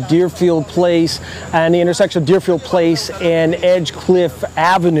road from Deerfield Place and the intersection of Deerfield Place and Edgecliff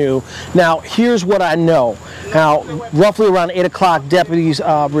Avenue. Now, here's what I know. Now, roughly around 8 o'clock, deputies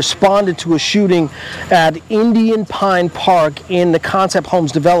responded to a shooting at Indian Pine Park in the Concept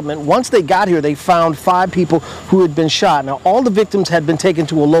Homes development. Once they got here, they found 5 people who had been shot. Now, all the victims had been taken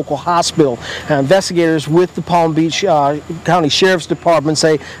to a local hospital. Investigators with the Palm Beach County Sheriff's Department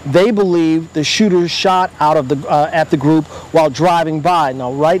say they believe the shooters shot out of at the group while driving by.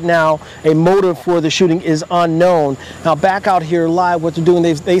 Now, right now, a motive for the shooting is unknown. Now, back out here live, what they're doing,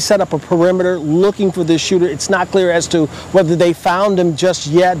 they set up a perimeter looking for this shooter. It's not clear as to whether they found him just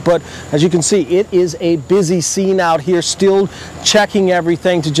yet, but as you can see, it is a busy scene out here, still checking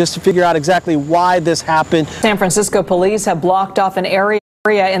everything to figure out exactly why this happened. San Francisco police have blocked off an area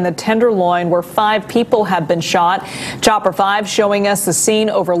in the Tenderloin where 5 people have been shot. Chopper 5 showing us the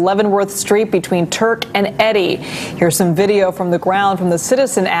scene over Leavenworth Street between Turk and Eddy. Here's some video from the ground from the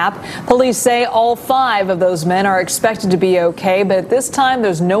Citizen app. Police say all 5 of those men are expected to be okay, but at this time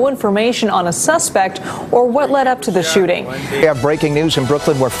there's no information on a suspect or what led up to the shooting. We have breaking news in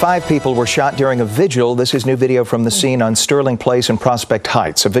Brooklyn where 5 people were shot during a vigil. This is new video from the scene on Sterling Place in Prospect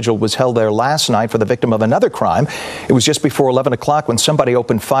Heights. A vigil was held there last night for the victim of another crime. It was just before 11 o'clock when somebody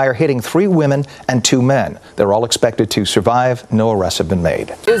opened fire, hitting 3 women and 2 men. They're all expected to survive. No arrests have been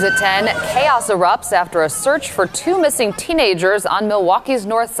made. News at 10. Chaos erupts after a search for 2 missing teenagers on Milwaukee's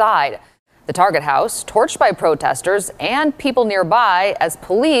north side. The Target House torched by protesters and people nearby as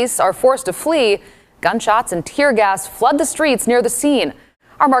police are forced to flee. Gunshots and tear gas flood the streets near the scene.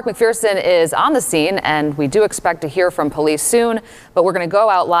 Our Mark McPherson is on the scene, and we do expect to hear from police soon, but we're going to go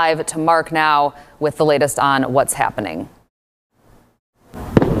out live to Mark now with the latest on what's happening.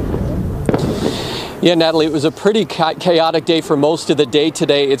 Yeah, Natalie, it was a pretty chaotic day for most of the day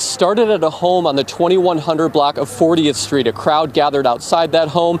today. It started at a home on the 2100 block of 40th Street. A crowd gathered outside that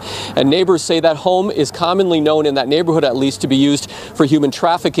home, and neighbors say that home is commonly known in that neighborhood, at least, to be used for human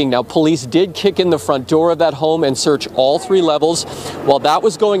trafficking. Now, police did kick in the front door of that home and search all 3 levels. While that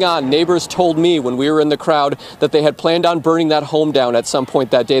was going on, neighbors told me when we were in the crowd that they had planned on burning that home down at some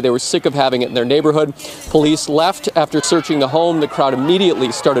point that day. They were sick of having it in their neighborhood. Police left after searching the home. The crowd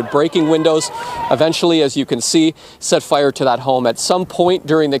immediately started breaking windows. Eventually, as you can see, set fire to that home. At some point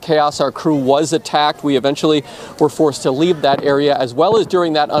during the chaos, our crew was attacked. We eventually were forced to leave that area, as well as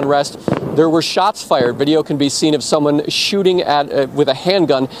during that unrest, there were shots fired. Video can be seen of someone shooting with a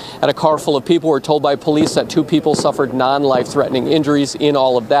handgun at a car full of people. We're told by police that 2 people suffered non-life-threatening injuries in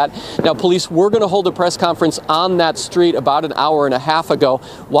all of that. Now, police were going to hold a press conference on that street about an hour and a half ago.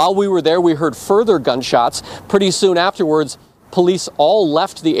 While we were there, we heard further gunshots. Pretty soon afterwards, police all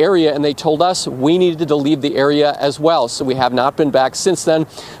left the area, and they told us we needed to leave the area as well. So we have not been back since then.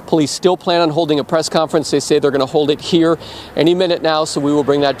 Police still plan on holding a press conference. They say they're going to hold it here any minute now, so we will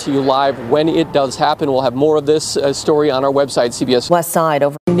bring that to you live when it does happen. We'll have more of this story on our website, CBS West Side.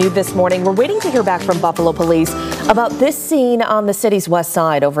 Over new this morning, we're waiting to hear back from Buffalo Police about this scene on the city's west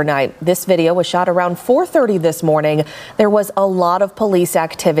side overnight. This video was shot around 4:30 this morning. There was a lot of police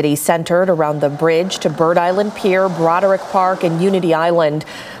activity centered around the bridge to Bird Island Pier, Broderick Park, and Unity Island.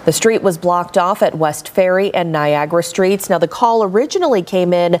 The street was blocked off at West Ferry and Niagara Streets. Now, the call originally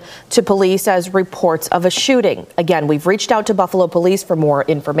came in to police as reports of a shooting. Again, we've reached out to Buffalo Police for more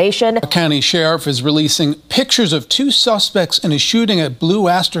information. The county sheriff is releasing pictures of 2 suspects in a shooting at Blue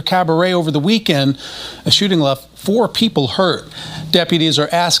Aster Cabaret over the weekend. A shooting left 4 people hurt. Deputies are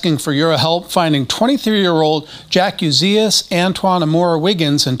asking for your help finding 23-year-old Jack Uzias, Antoine Amora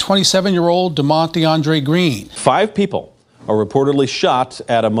Wiggins, and 27-year-old DeMonte Andre Green. 5 people are reportedly shot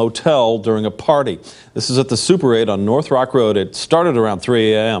at a motel during a party. This is at the Super 8 on North Rock Road. It started around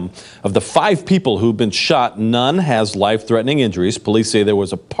 3 a.m. Of the 5 people who've been shot, none has life-threatening injuries. Police say there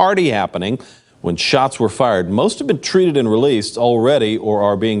was a party happening when shots were fired. Most have been treated and released already or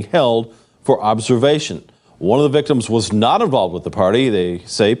are being held for observation. One of the victims was not involved with the party. They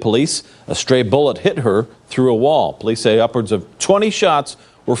say police, a stray bullet hit her through a wall. Police say upwards of 20 shots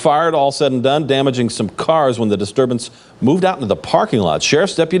were fired, all said and done, damaging some cars when the disturbance moved out into the parking lot.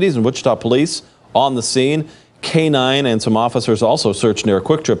 Sheriff's deputies and Wichita police on the scene. K-9 and some officers also searched near a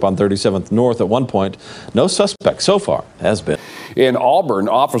Quick Trip on 37th North at one point. No suspect so far has been. In Auburn,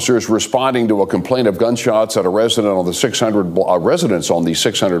 officers responding to a complaint of gunshots at a residence on the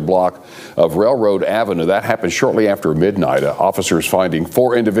 600 block of Railroad Avenue. That happened shortly after midnight. Officers finding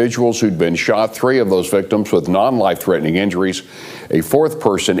 4 individuals who'd been shot, 3 of those victims with non-life-threatening injuries, a 4th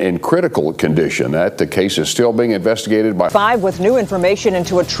person in critical condition. The case is still being investigated by 5 with new information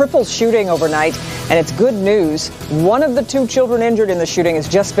into a triple shooting overnight, and it's good news. One of the 2 children injured in the shooting has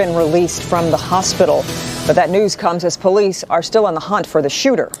just been released from the hospital. But that news comes as police are still on the hunt for the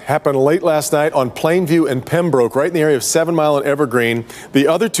shooter. Happened late last night on Plainview and Pembroke, right in the area of 7 Mile and Evergreen. The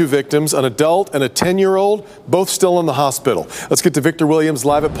other 2 victims, an adult and a 10-year-old, both still in the hospital. Let's get to Victor Williams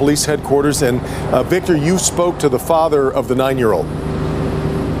live at police headquarters. And Victor, you spoke to the father of the 9-year-old.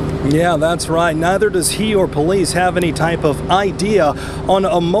 Yeah, that's right. Neither does he or police have any type of idea on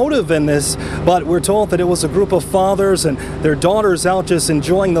a motive in this, but we're told that it was a group of fathers and their daughters out just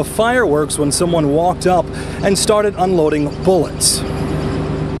enjoying the fireworks when someone walked up and started unloading bullets.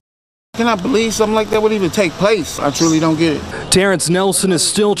 Can I believe something like that would even take place? I truly don't get it. Terrence Nelson is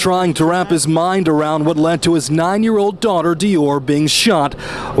still trying to wrap his mind around what led to his 9-year-old daughter Dior being shot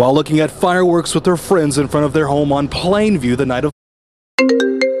while looking at fireworks with her friends in front of their home on Plainview the night of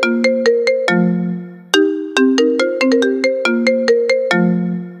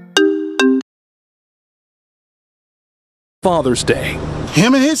Father's Day.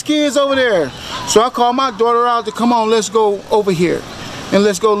 Him and his kids over there. So I called my daughter out to come on, let's go over here and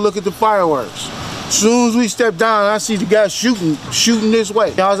let's go look at the fireworks. As soon as we stepped down, I see the guy shooting this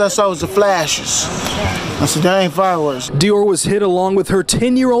way. All I saw was the flashes. I said, that ain't fireworks. Dior was hit along with her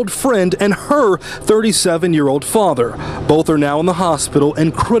 10-year-old friend and her 37-year-old father. Both are now in the hospital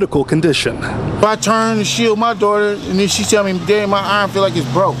in critical condition. I turned to shield my daughter, and then she tell me, Dad, my arm feel like it's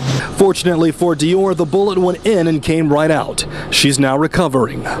broke. Fortunately for Dior, the bullet went in and came right out. She's now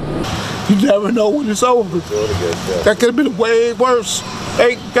recovering. You never know when it's over. That could have been way worse.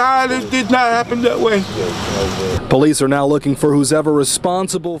 Thank God it did not happen that way. Police are now looking for who's ever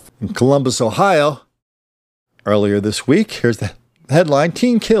responsible. In Columbus, Ohio, earlier this week, here's the headline: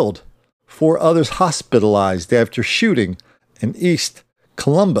 teen killed, 4 others hospitalized after shooting in East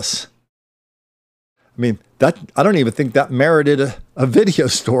Columbus. I mean, I don't even think that merited a video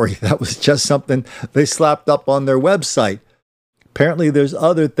story. That was just something they slapped up on their website. Apparently, there's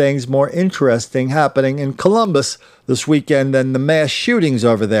other things more interesting happening in Columbus this weekend than the mass shootings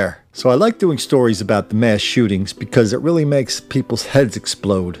over there. So I like doing stories about the mass shootings because it really makes people's heads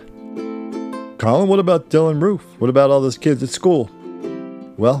explode. Colin, what about Dylan Roof? What about all those kids at school?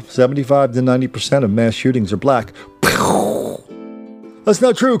 Well, 75 to 90% of mass shootings are black. That's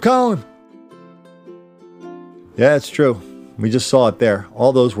not true, Colin. Yeah, it's true. We just saw it there.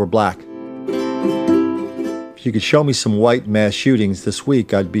 All those were black. If you could show me some white mass shootings this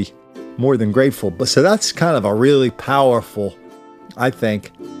week, I'd be more than grateful. But so that's kind of a really powerful, I think,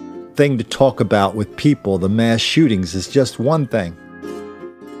 thing to talk about with people. The mass shootings is just one thing.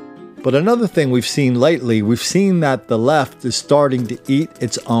 But another thing we've seen lately, we've seen that the left is starting to eat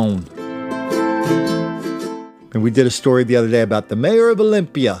its own. And we did a story the other day about the mayor of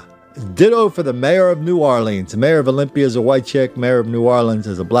Olympia. Ditto for the mayor of New Orleans. The mayor of Olympia is a white chick. Mayor of New Orleans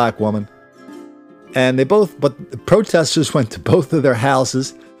is a black woman. And but the protesters went to both of their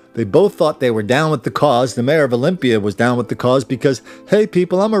houses. They both thought they were down with the cause. The mayor of Olympia was down with the cause because, hey,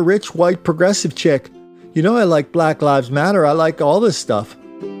 people, I'm a rich, white, progressive chick. You know I like Black Lives Matter. I like all this stuff.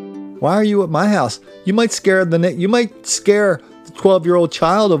 Why are you at my house? You might scare the 12-year-old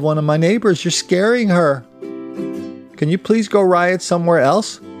child of one of my neighbors. You're scaring her. Can you please go riot somewhere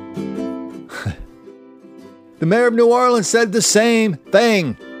else? The mayor of New Orleans said the same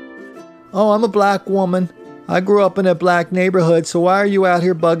thing. Oh, I'm a black woman. I grew up in a black neighborhood, so why are you out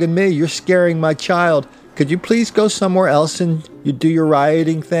here bugging me? You're scaring my child. Could you please go somewhere else and you do your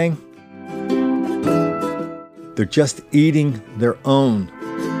rioting thing? They're just eating their own.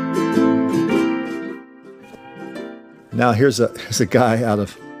 Now here's a guy out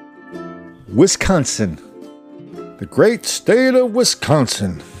of Wisconsin, the great state of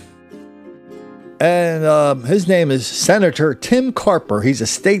Wisconsin. And his name is Senator Tim Carper. He's a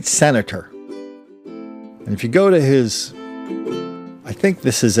state senator. And if you go to his, I think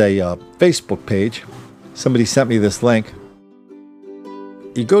this is a Facebook page. Somebody sent me this link.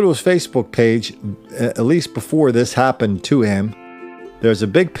 You go to his Facebook page, at least before this happened to him, there's a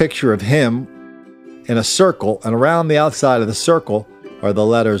big picture of him in a circle, and around the outside of the circle are the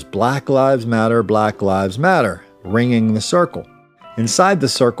letters Black Lives Matter, Black Lives Matter, ringing the circle. Inside the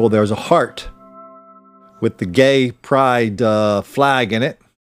circle, there's a heart with the gay pride flag in it.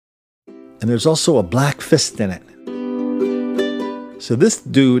 and there's also a black fist in it. So this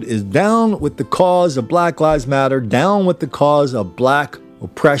dude is down with the cause of Black Lives Matter, down with the cause of black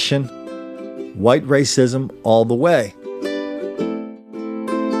oppression, white racism all the way.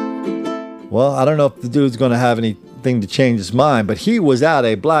 Well, I don't know if the dude's going to have anything to change his mind, but he was at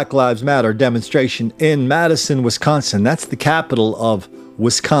a Black Lives Matter demonstration in Madison, Wisconsin. That's the capital of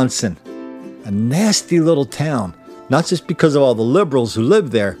Wisconsin. A nasty little town, not just because of all the liberals who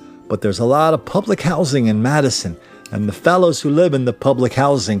live there, but there's a lot of public housing in Madison. And the fellows who live in the public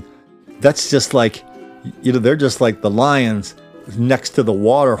housing, that's just like, they're just like the lions next to the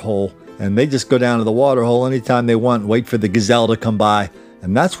water hole. And they just go down to the water hole anytime they want, wait for the gazelle to come by.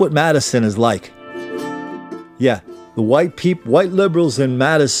 And that's what Madison is like. Yeah, the white liberals in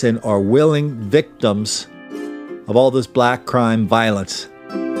Madison are willing victims of all this black crime violence.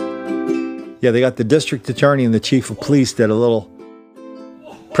 Yeah, they got the district attorney and the chief of police did a little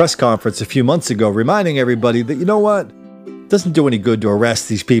press conference a few months ago reminding everybody that, you know what? It doesn't do any good to arrest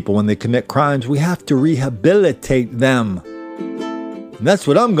these people when they commit crimes. We have to rehabilitate them. And that's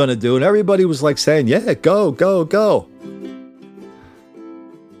what I'm going to do. And everybody was like saying, yeah, go, go, go.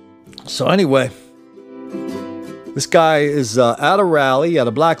 So anyway, this guy is at a rally, at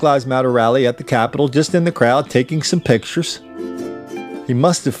a Black Lives Matter rally at the Capitol, just in the crowd, taking some pictures. He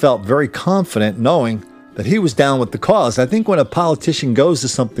must have felt very confident knowing that he was down with the cause. I think when a politician goes to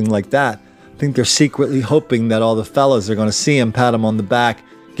something like that, I think they're secretly hoping that all the fellas are going to see him, pat him on the back,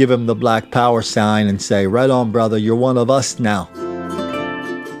 give him the black power sign and say, right on, brother, you're one of us now.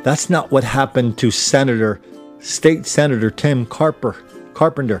 That's not what happened to State Senator Tim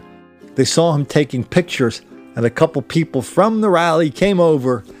Carpenter. They saw him taking pictures and a couple people from the rally came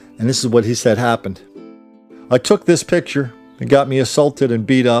over and this is what he said happened. I took this picture. It got me assaulted and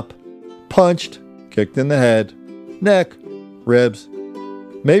beat up, punched, kicked in the head, neck, ribs,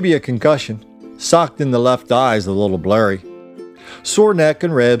 maybe a concussion, socked in the left eye is a little blurry. Sore neck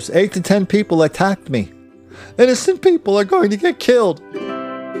and ribs, 8 to 10 people attacked me. Innocent people are going to get killed.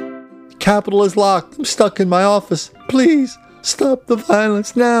 Capitol is locked. I'm stuck in my office. Please stop the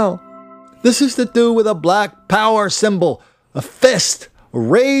violence now. This is the dude with a black power symbol, a fist, a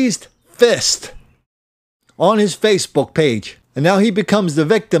raised fist on his Facebook page. And now he becomes the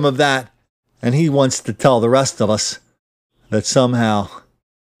victim of that. And he wants to tell the rest of us that somehow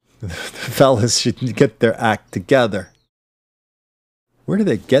the fellas should get their act together. Where do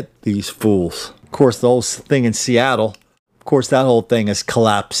they get these fools? Of course, the whole thing in Seattle, of course, that whole thing is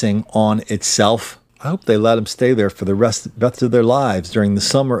collapsing on itself. I hope they let them stay there for the rest of their lives during the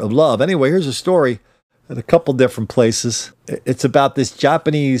summer of love. Anyway, here's a story at a couple different places. It's about this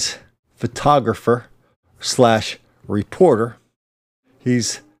Japanese photographer / reporter.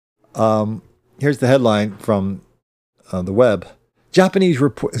 He's, here's the headline from the web. Japanese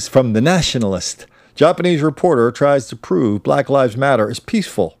report is from The Nationalist. Japanese reporter tries to prove Black Lives Matter is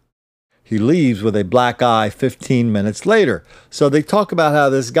peaceful. He leaves with a black eye 15 minutes later. So they talk about how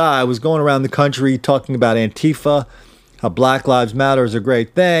this guy was going around the country talking about Antifa, how Black Lives Matter is a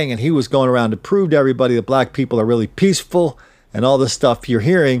great thing, and he was going around to prove to everybody that black people are really peaceful, and all the stuff you're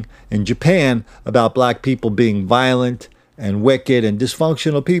hearing in Japan about black people being violent and wicked and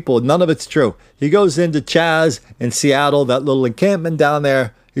dysfunctional people. None of it's true. He goes into Chaz in Seattle, that little encampment down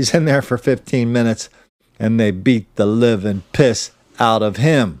there. He's in there for 15 minutes, and they beat the living piss out of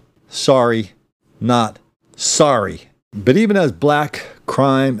him. Sorry, not sorry. But even as black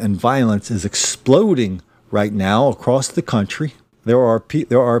crime and violence is exploding right now across the country, there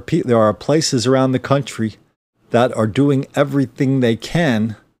are places around the country that are doing everything they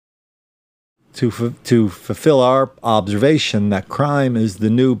can to fulfill our observation that crime is the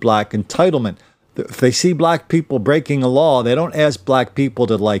new black entitlement. If they see black people breaking a law, they don't ask black people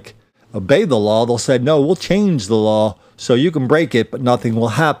to obey the law. They'll say, no, we'll change the law so you can break it, but nothing will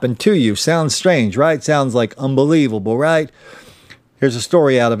happen to you. Sounds strange, right? Sounds like unbelievable, right? Here's a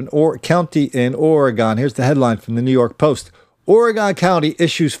story out of an county in Oregon. Here's the headline from the New York Post. Oregon County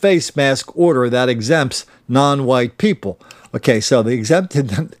issues face mask order that exempts non-white people. Okay, so the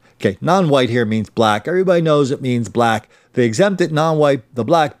exempted... Okay, non-white here means black. Everybody knows it means black. They exempted non-white, the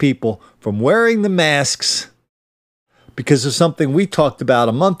black people, from wearing the masks because of something we talked about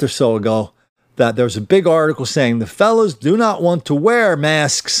a month or so ago, that there's a big article saying the fellas do not want to wear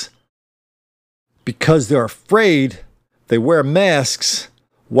masks because they're afraid they wear masks.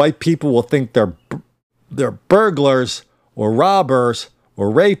 White people will think they're burglars or robbers or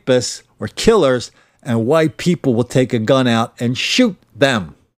rapists or killers, and white people will take a gun out and shoot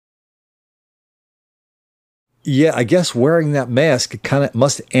them. Yeah, I guess wearing that mask, it kind of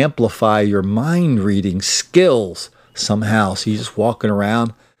must amplify your mind reading skills somehow. So you're just walking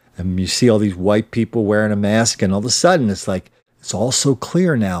around And you see all these white people wearing a mask, and all of a sudden it's like, it's all so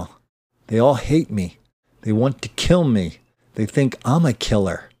clear now. They all hate me. They want to kill me. They think I'm a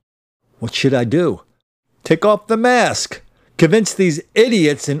killer. What should I do? Take off the mask. Convince these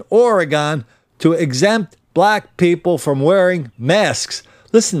idiots in Oregon to exempt black people from wearing masks.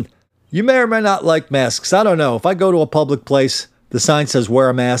 Listen, you may or may not like masks. I don't know. If I go to a public place, the sign says wear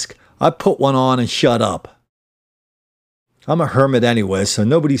a mask, I put one on and shut up. I'm a hermit anyway, so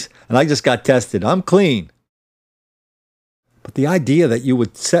nobody's, and I just got tested. I'm clean. But the idea that you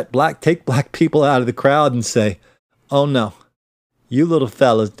would take black people out of the crowd and say, oh no, you little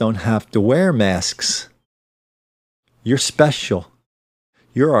fellas don't have to wear masks. You're special.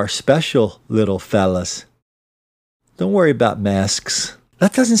 You're our special little fellas. Don't worry about masks.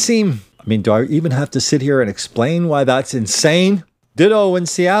 That doesn't seem, I mean, do I even have to sit here and explain why that's insane? Ditto in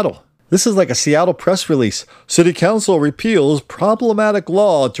Seattle. This is like a Seattle press release. City Council repeals problematic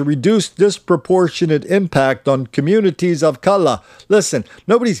law to reduce disproportionate impact on communities of color. Listen,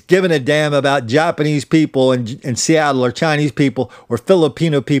 nobody's giving a damn about Japanese people in Seattle or Chinese people or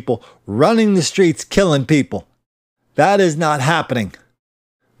Filipino people running the streets killing people. That is not happening.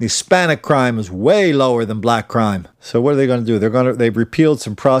 The Hispanic crime is way lower than black crime. So what are they going to do? They've repealed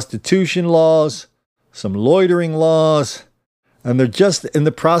some prostitution laws, some loitering laws. And they're just in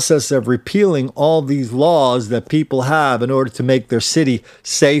the process of repealing all these laws that people have in order to make their city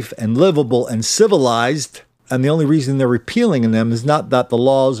safe and livable and civilized. And the only reason they're repealing them is not that the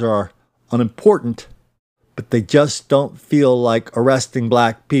laws are unimportant, but they just don't feel like arresting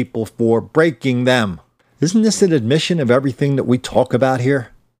black people for breaking them. Isn't this an admission of everything that we talk about here?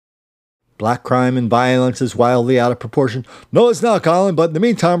 Black crime and violence is wildly out of proportion. No, it's not, Colin, but in the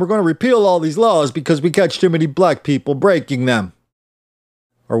meantime, we're going to repeal all these laws because we catch too many black people breaking them.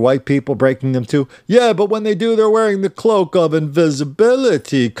 Or white people breaking them too. Yeah, but when they do, they're wearing the cloak of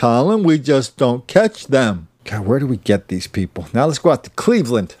invisibility, Colin. We just don't catch them. God, where do we get these people? Now let's go out to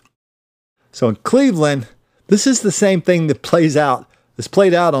Cleveland. So in Cleveland, this is the same thing that plays out. It's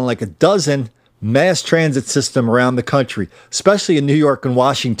played out on like a dozen mass transit system around the country, especially in New York and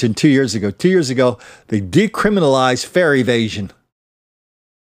Washington 2 years ago. 2 years ago, they decriminalized fare evasion.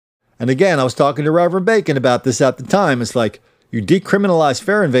 And again, I was talking to Reverend Bacon about this at the time. It's like, you decriminalize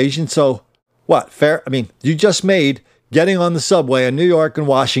fare evasion, so what? You just made getting on the subway in New York and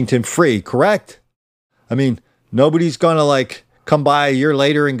Washington free, correct? I mean, nobody's going to like come by a year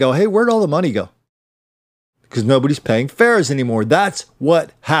later and go, hey, where'd all the money go? Because nobody's paying fares anymore. That's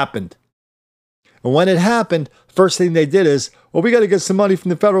what happened. And when it happened, first thing they did is, well, we got to get some money from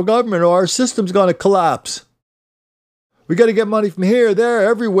the federal government or our system's going to collapse. We got to get money from here, there,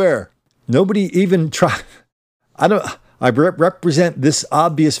 everywhere. Nobody even tried. I represent this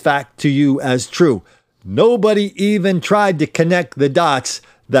obvious fact to you as true. Nobody even tried to connect the dots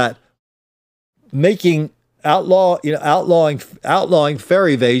that outlawing fare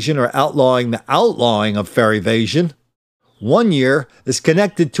evasion or outlawing the outlawing of fare evasion 1 year is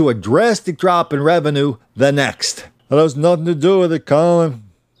connected to a drastic drop in revenue the next. That has nothing to do with it, Colin.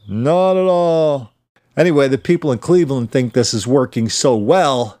 Not at all. Anyway, the people in Cleveland think this is working so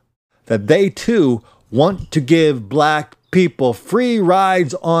well that they too want to give black people free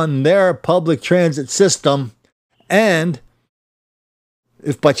rides on their public transit system. And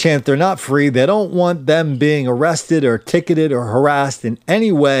if by chance they're not free, they don't want them being arrested or ticketed or harassed in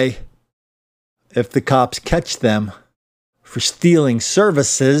any way if the cops catch them for stealing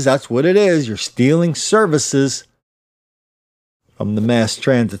services. That's what it is. You're stealing services from the mass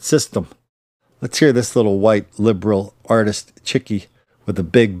transit system. Let's hear this little white liberal artist chickie with a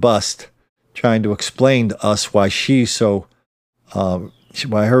big bust trying to explain to us why she's so,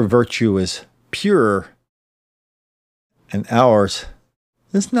 why her virtue is pure and ours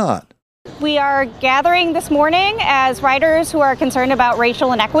is not. We are gathering this morning as riders who are concerned about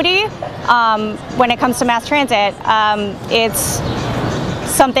racial inequity when it comes to mass transit. It's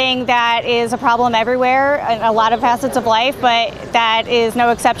something that is a problem everywhere in a lot of facets of life, but that is no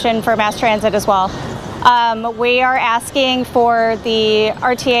exception for mass transit as well. We are asking for the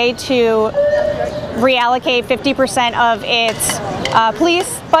RTA to reallocate 50% of its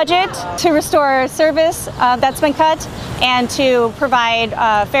police budget to restore service that's been cut and to provide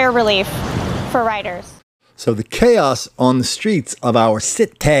fare relief for riders. So the chaos on the streets of our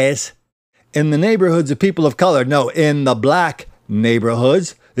cities, in the neighborhoods of people of color, no, in the black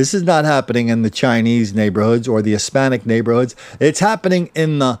neighborhoods. This is not happening in the Chinese neighborhoods or the Hispanic neighborhoods. It's happening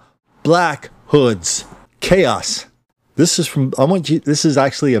in the black hoods. Chaos. This is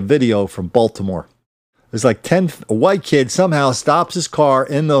actually a video from Baltimore. There's like a white kid somehow stops his car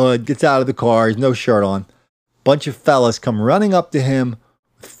in the hood, gets out of the car, he's no shirt on. Bunch of fellas come running up to him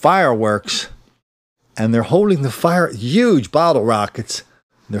fireworks, and they're holding the huge bottle rockets.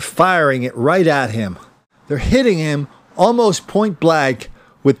 They're firing it right at him. They're hitting him almost point blank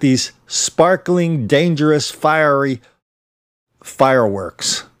with these sparkling, dangerous, fiery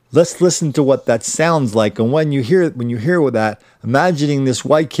fireworks. Let's listen to what that sounds like. And when you hear that, imagining this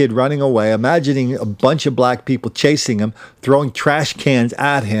white kid running away, imagining a bunch of black people chasing him, throwing trash cans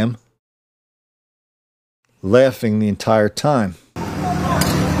at him, laughing the entire time.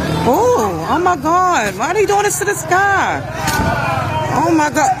 Oh my God. Why are they doing this to this guy? Oh my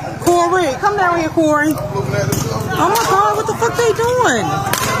God. Corey, come down here, Corey. Oh my God, what the fuck they doing?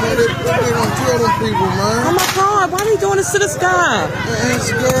 Oh my God, why are they doing this to this guy?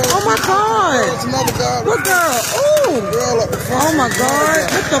 Oh my God. What girl? Oh my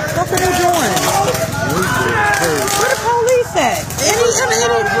God, what the fuck are they doing? Where the police at?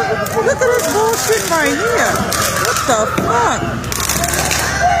 Look at this bullshit right here. What the fuck?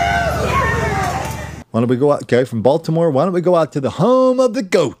 Why don't we go out, okay, from Baltimore, why don't we go out to the home of the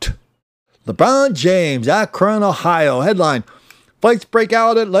GOAT? LeBron James, Akron, Ohio. Headline, fights break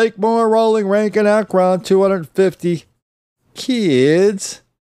out at Lakemore Rolling Rink in Akron. 250 kids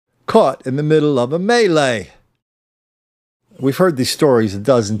caught in the middle of a melee. We've heard these stories a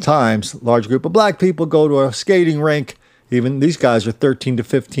dozen times. A large group of black people go to a skating rink. Even these guys are 13 to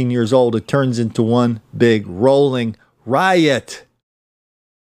 15 years old. It turns into one big rolling riot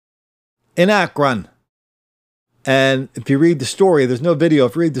in Akron. And if you read the story, there's no video.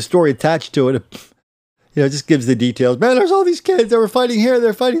 If you read the story attached to it, it just gives the details. Man, there's all these kids. They were fighting here.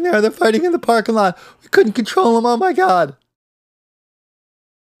 They're fighting there. They're fighting in the parking lot. We couldn't control them. Oh, my God.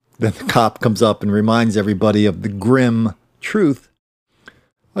 Then the cop comes up and reminds everybody of the grim truth.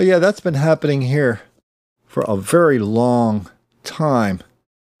 Oh, yeah, that's been happening here for a very long time,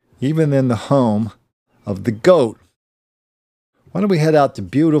 even in the home of the GOAT. Why don't we head out to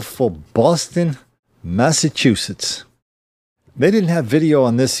beautiful Boston, Massachusetts? They didn't have video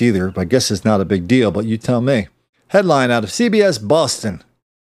on this either, but I guess it's not a big deal, but you tell me. Headline out of CBS Boston,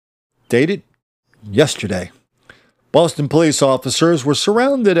 dated yesterday. Boston police officers were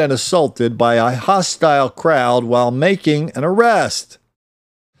surrounded and assaulted by a hostile crowd while making an arrest.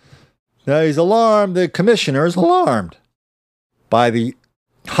 Now he's alarmed, the commissioner is alarmed by the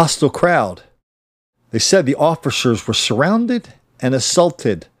hostile crowd. They said the officers were surrounded and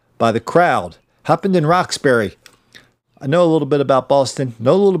assaulted by the crowd. Happened in Roxbury. I know a little bit about Boston.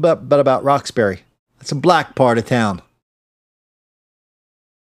 Know a little bit about Roxbury. That's a black part of town.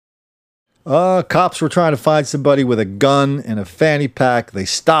 Cops were trying to find somebody with a gun and a fanny pack. They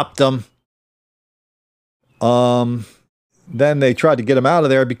stopped them. Then they tried to get him out of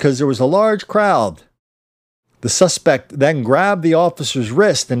there because there was a large crowd. The suspect then grabbed the officer's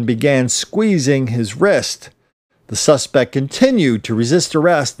wrist and began squeezing his wrist. The suspect continued to resist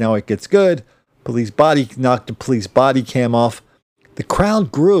arrest. Now it gets good. Knocked the police body cam off. The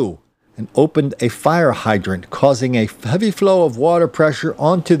crowd grew and opened a fire hydrant, causing a heavy flow of water pressure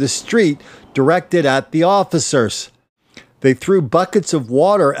onto the street directed at the officers. They threw buckets of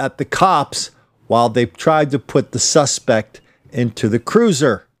water at the cops while they tried to put the suspect into the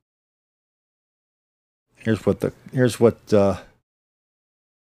cruiser. Here's what the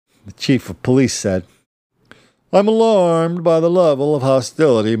chief of police said. I'm alarmed by the level of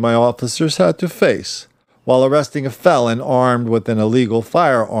hostility my officers had to face while arresting a felon armed with an illegal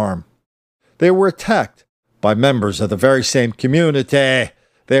firearm. They were attacked by members of the very same community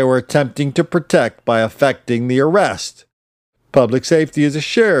they were attempting to protect by effecting the arrest. Public safety is a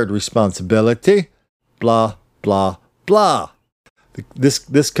shared responsibility. Blah, blah, blah.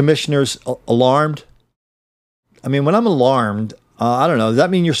 This commissioner's alarmed. I mean, when I'm alarmed, I don't know, does that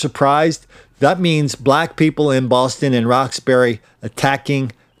mean you're surprised? That means black people in Boston and Roxbury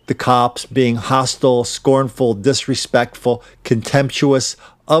attacking the cops, being hostile, scornful, disrespectful, contemptuous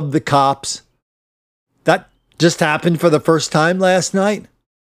of the cops. That just happened for the first time last night?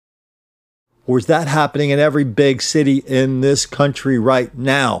 Or is that happening in every big city in this country right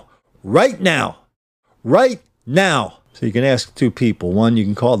now? Right now. Right now. So you can ask two people. One, you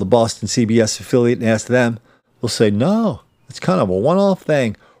can call the Boston CBS affiliate and ask them. They'll say, no, it's kind of a one-off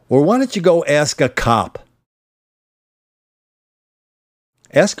thing. Or why don't you go ask a cop?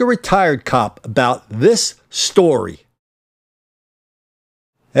 Ask a retired cop about this story.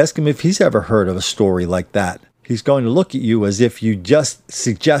 Ask him if he's ever heard of a story like that. He's going to look at you as if you just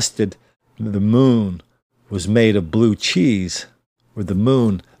suggested the moon was made of blue cheese, or the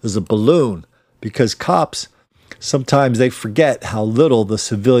moon is a balloon, because cops, sometimes they forget how little the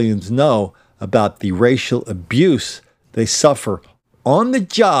civilians know about the racial abuse they suffer on the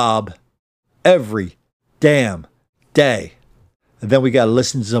job every damn day. And then we got to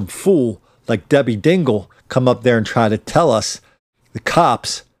listen to some fool like Debbie Dingle come up there and try to tell us the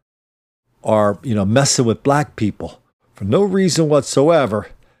cops are, messing with black people for no reason whatsoever.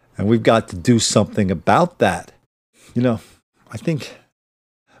 And we've got to do something about that. I think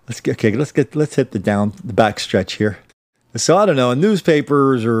let's hit the back stretch here. So I don't know, in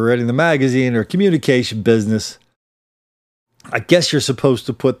newspapers or in the magazine or communication business, I guess you're supposed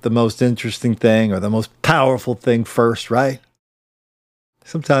to put the most interesting thing or the most powerful thing first, right?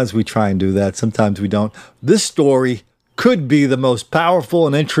 Sometimes we try and do that. Sometimes we don't. This story could be the most powerful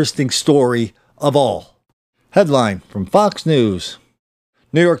and interesting story of all. Headline from Fox News.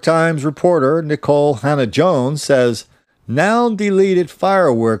 New York Times reporter Nikole Hannah-Jones says now deleted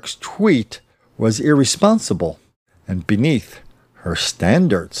fireworks tweet was irresponsible and beneath her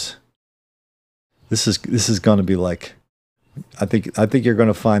standards. This is going to be like, I think you're going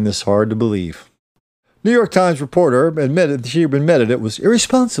to find this hard to believe. New York Times reporter admitted it was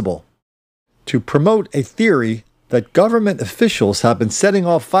irresponsible to promote a theory that government officials have been setting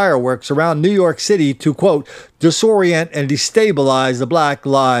off fireworks around New York City to, quote, disorient and destabilize the Black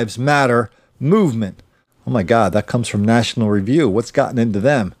Lives Matter movement. Oh my God, that comes from National Review. What's gotten into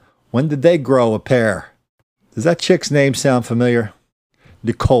them? When did they grow a pair? Does that chick's name sound familiar?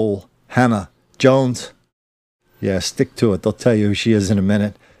 Nikole Hannah-Jones? Yeah, stick to it. They'll tell you who she is in a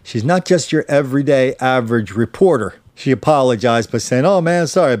minute. She's not just your everyday average reporter. She apologized by saying, oh man,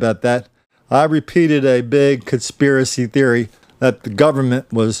 sorry about that. I repeated a big conspiracy theory that the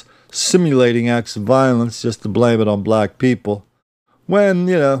government was simulating acts of violence just to blame it on black people. When,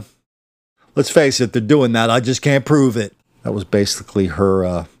 let's face it, they're doing that. I just can't prove it. That was basically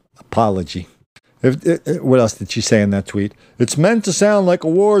her apology. What else did she say in that tweet? It's meant to sound like a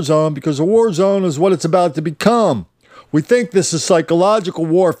war zone because a war zone is what it's about to become. We think this is psychological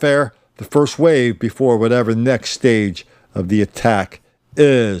warfare, the first wave before whatever the next stage of the attack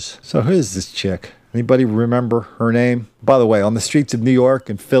is. So who is this chick? Anybody remember her name? By the way, on the streets of New York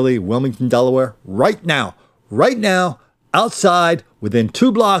and Philly, Wilmington, Delaware, right now, outside, within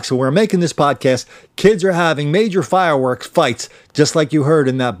 2 blocks of where I'm making this podcast, kids are having major fireworks fights, just like you heard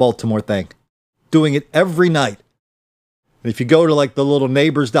in that Baltimore thing. Doing it every night. And if you go to like the little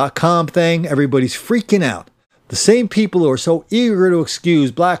neighbors.com thing, everybody's freaking out. The same people who are so eager to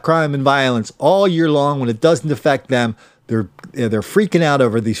excuse black crime and violence all year long when it doesn't affect them, they're freaking out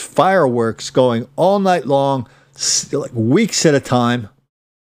over these fireworks going all night long, like weeks at a time.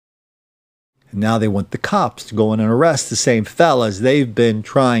 And now they want the cops to go in and arrest the same fellas they've been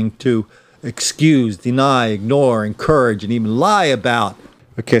trying to excuse, deny, ignore, encourage, and even lie about.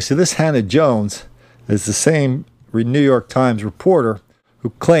 Okay, so this Hannah-Jones is the same New York Times reporter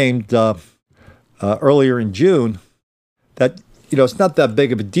who claimed earlier in June that, it's not that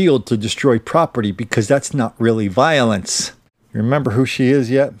big of a deal to destroy property because that's not really violence. You remember who she is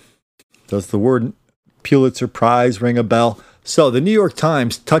yet? Does the word Pulitzer Prize ring a bell? So the New York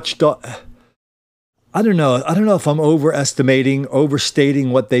Times touched on, I don't know if I'm overstating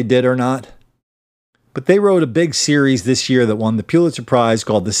what they did or not. But they wrote a big series this year that won the Pulitzer Prize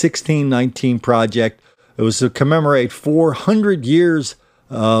called the 1619 Project. It was to commemorate 400 years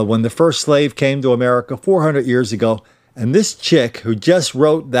when the first slave came to America 400 years ago. And this chick who just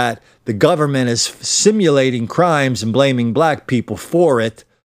wrote that the government is simulating crimes and blaming black people for it,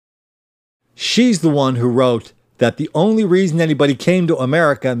 she's the one who wrote that the only reason anybody came to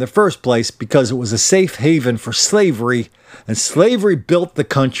America in the first place because it was a safe haven for slavery, and slavery built the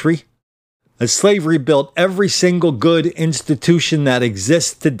country. And slavery built every single good institution that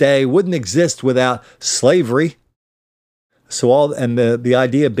exists today, wouldn't exist without slavery. So the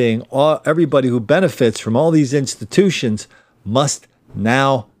idea being everybody who benefits from all these institutions must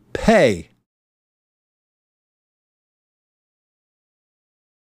now pay.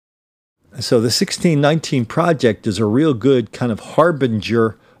 So the 1619 Project is a real good kind of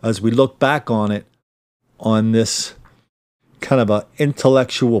harbinger as we look back on it, on this kind of a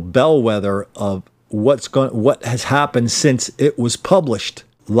intellectual bellwether of what has happened since it was published.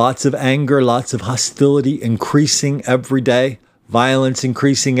 Lots of anger, lots of hostility increasing every day, violence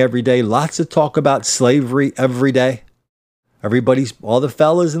increasing every day, lots of talk about slavery every day. All the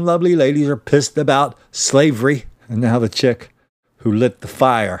fellas and lovely ladies are pissed about slavery. And now the chick who lit the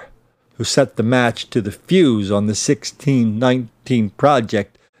fire, who set the match to the fuse on the 1619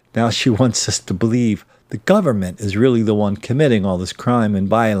 Project, now she wants us to believe the government is really the one committing all this crime and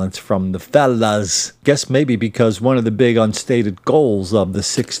violence from the fellas. Guess maybe because one of the big unstated goals of the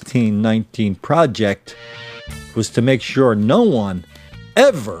 1619 Project was to make sure no one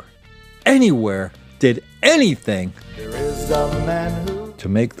ever, anywhere, did anything to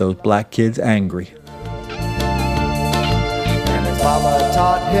make those black kids angry. And it's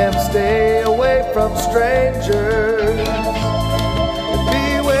him stay away from strangers.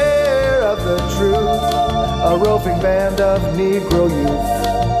 Beware of the truth, a roving band of Negro youth.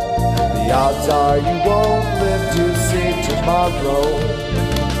 The odds are you won't live to see tomorrow.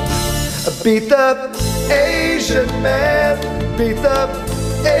 Beat the Asian man, beat the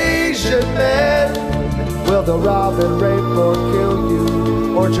Asian man. Will they rob and rape or kill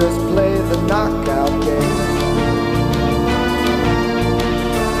you, or just play the knockout game?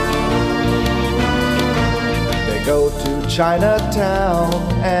 They go to Chinatown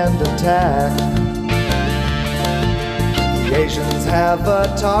and attack. The Asians have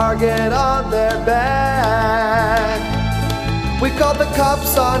a target on their back. We called the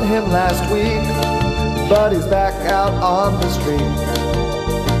cops on him last week, but he's back out on the street.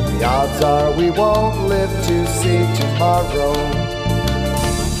 The odds are we won't live to see tomorrow.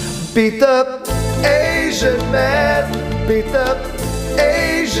 Beat the Asian man, beat the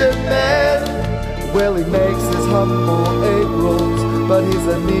Asian man. Well, he makes his humble egg rolls, but he's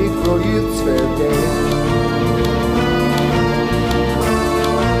a Negro youth's fair game.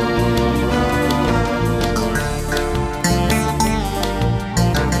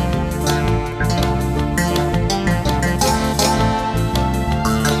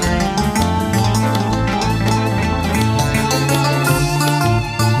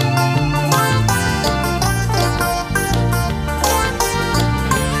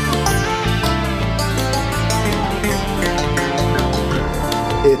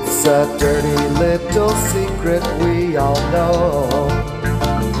 It's a dirty little secret we all know.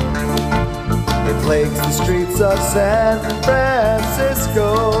 It plagues the streets of San Francisco.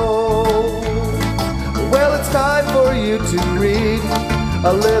 Well, it's time for you to read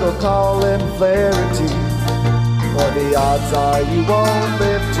a little Colin Flaherty, or the odds are you won't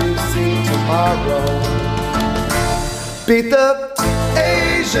live to see tomorrow. Beat the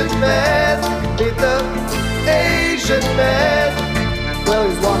Asian man, beat the Asian man. Well,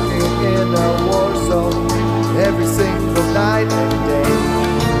 he's walking in a war zone every single night and day.